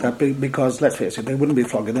 Because, let's face it, they wouldn't be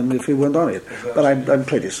flogging them if we weren't on it. Exactly. But I'm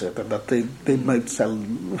pretty certain that they might sell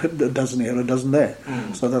a dozen here, a dozen there.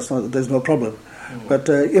 So there's no problem. But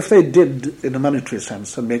if they did, in a monetary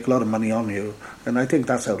sense, and make a lot of money on you, then I think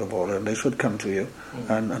that's out of order, and they should come to you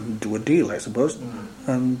and do a deal, I suppose,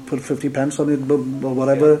 and put 50 pence on it or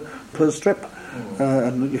whatever per strip.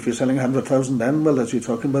 And if you're selling 100,000 then, well, you're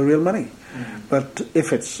talking about real money. But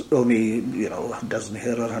if it's only, a dozen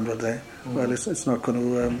here or 100 there, well, it's not going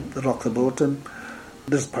to rock the boat, and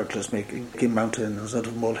there's pointless making mountains out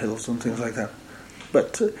of molehills and things like that.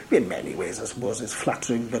 But in many ways, I suppose, it's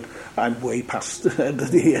flattering, but I'm way past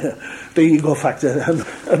the ego factor.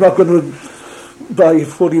 I'm not going to buy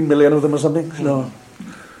 14 million of them or something, no.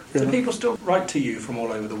 Do people still write to you from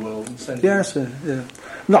all over the world and send Yes, yeah.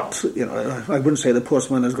 Not, I wouldn't say the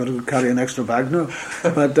postman has got to carry an extra bag, no.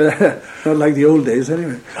 But not like the old days,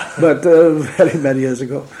 anyway. But very many years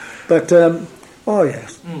ago. But, oh,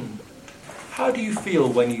 yes. How do you feel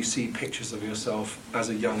when you see pictures of yourself as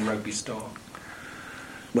a young rugby star?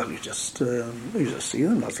 Well, you just see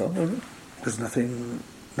them, that's all. There's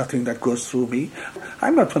nothing that goes through me.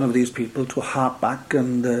 I'm not one of these people to harp back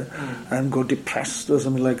and go depressed or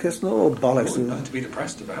something like this. No, bollocks. Nothing to be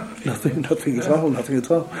depressed about. Nothing at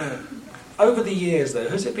all. Over the years, though,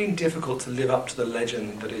 has it been difficult to live up to the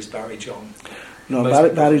legend that is Barry John? No,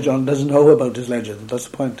 Barry John doesn't know about his legend. That's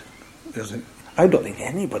the point. I don't think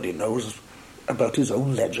anybody knows about his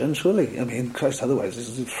own legend, surely. I mean, Christ, otherwise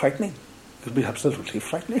it's frightening. It would be absolutely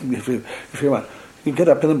frightening if you want. You get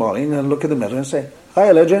up in the morning and look in the mirror and say,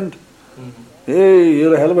 "Hi, legend. Hey,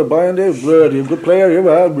 you're a hell of a boy, and you're a good player. You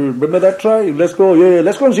are. Remember that try? Let's go. Yeah,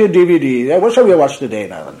 let's go and see a DVD. What shall we watch today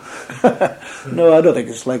now?" No, I don't think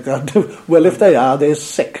it's like that. Well, if they are, they're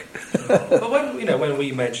sick. But when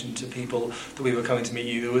we mentioned to people that we were coming to meet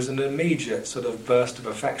you, there was an immediate sort of burst of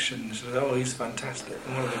affection. Sort of, he's fantastic,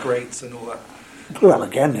 and one of the greats, and all that. Well,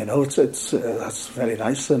 again, it's that's very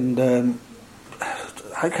nice, and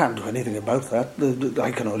I can't do anything about that.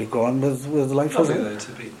 I can only go on with life.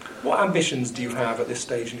 What ambitions do you have at this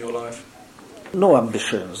stage in your life? No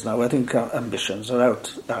ambitions now. I think ambitions are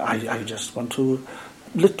out. I just want to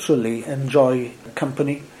literally enjoy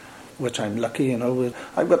company, which I'm lucky, with.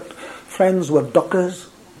 I've got friends who are dockers,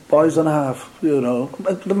 boys and a half,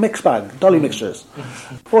 the mixed bag, dolly mixtures.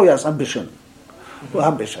 Oh yes, ambition. Well,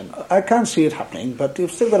 ambition. I can't see it happening, but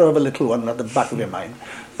you've still got to have a little one at the back of your mind,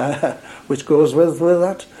 which goes with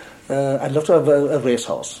that. I'd love to have a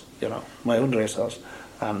racehorse, my own racehorse,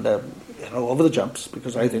 and over the jumps,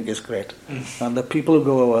 because I think it's great. And the people who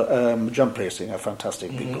go jump racing are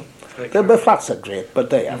fantastic people. The flats are great,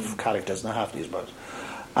 but they have characters and half these birds.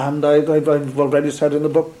 And I've already said in the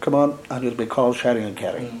book, come on, and it'll be called Sharing and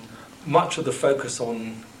Caring. Much of the focus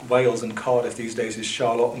on Wales and Cardiff these days is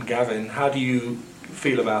Charlotte and Gavin. How do you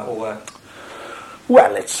feel about all that?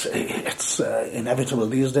 Well, it's inevitable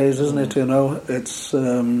these days, isn't it? It's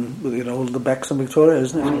the Becks and Victoria,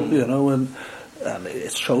 isn't it? And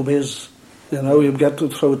it's showbiz. You get to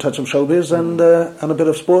throw a touch of showbiz and a bit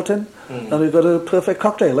of sport in, and you've got a perfect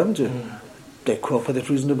cocktail, haven't you? They cope with it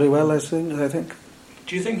reasonably well, I think.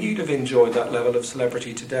 Do you think you'd have enjoyed that level of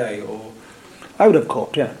celebrity today, or? I would have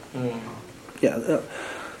coped, yeah. Yeah,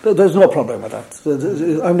 there's no problem with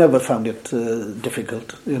that. I've never found it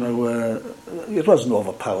difficult. It wasn't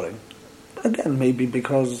overpowering. Again, maybe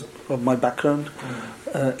because of my background.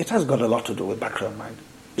 It has got a lot to do with background, mind.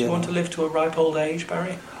 Do you want to live to a ripe old age,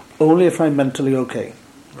 Barry? Only if I'm mentally okay.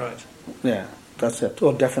 Right. Yeah, that's it.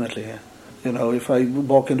 Oh, definitely, yeah. If I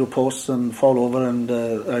walk into posts and fall over and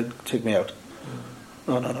I'd take me out.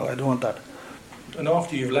 No, I don't want that. And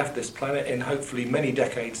after you've left this planet, in hopefully many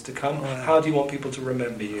decades to come, how do you want people to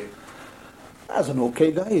remember you? As an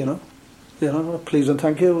okay guy, please and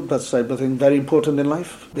thank you. That's, I think, very important in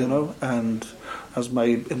life, and as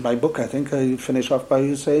in my book, I think I finish off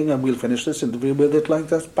by saying, and we'll finish this interview with it like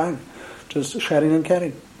that, bang, just sharing and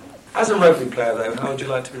caring. As a rugby player, though, how would you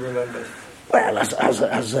like to be remembered? Well,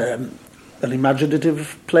 as an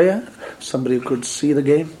imaginative player, somebody who could see the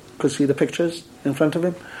game, could see the pictures in front of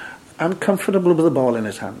him, and comfortable with the ball in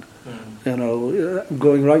his hand.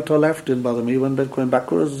 Going right or left didn't bother me one bit, going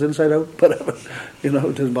backwards, inside out, whatever. It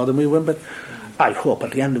didn't bother me one bit. I hope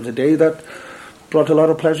at the end of the day that brought a lot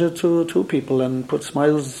of pleasure to people and put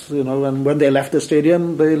smiles, and when they left the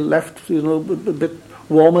stadium, they left, a bit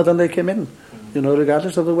warmer than they came in,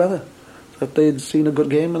 regardless of the weather. That they'd seen a good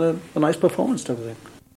game and a nice performance, type of thing.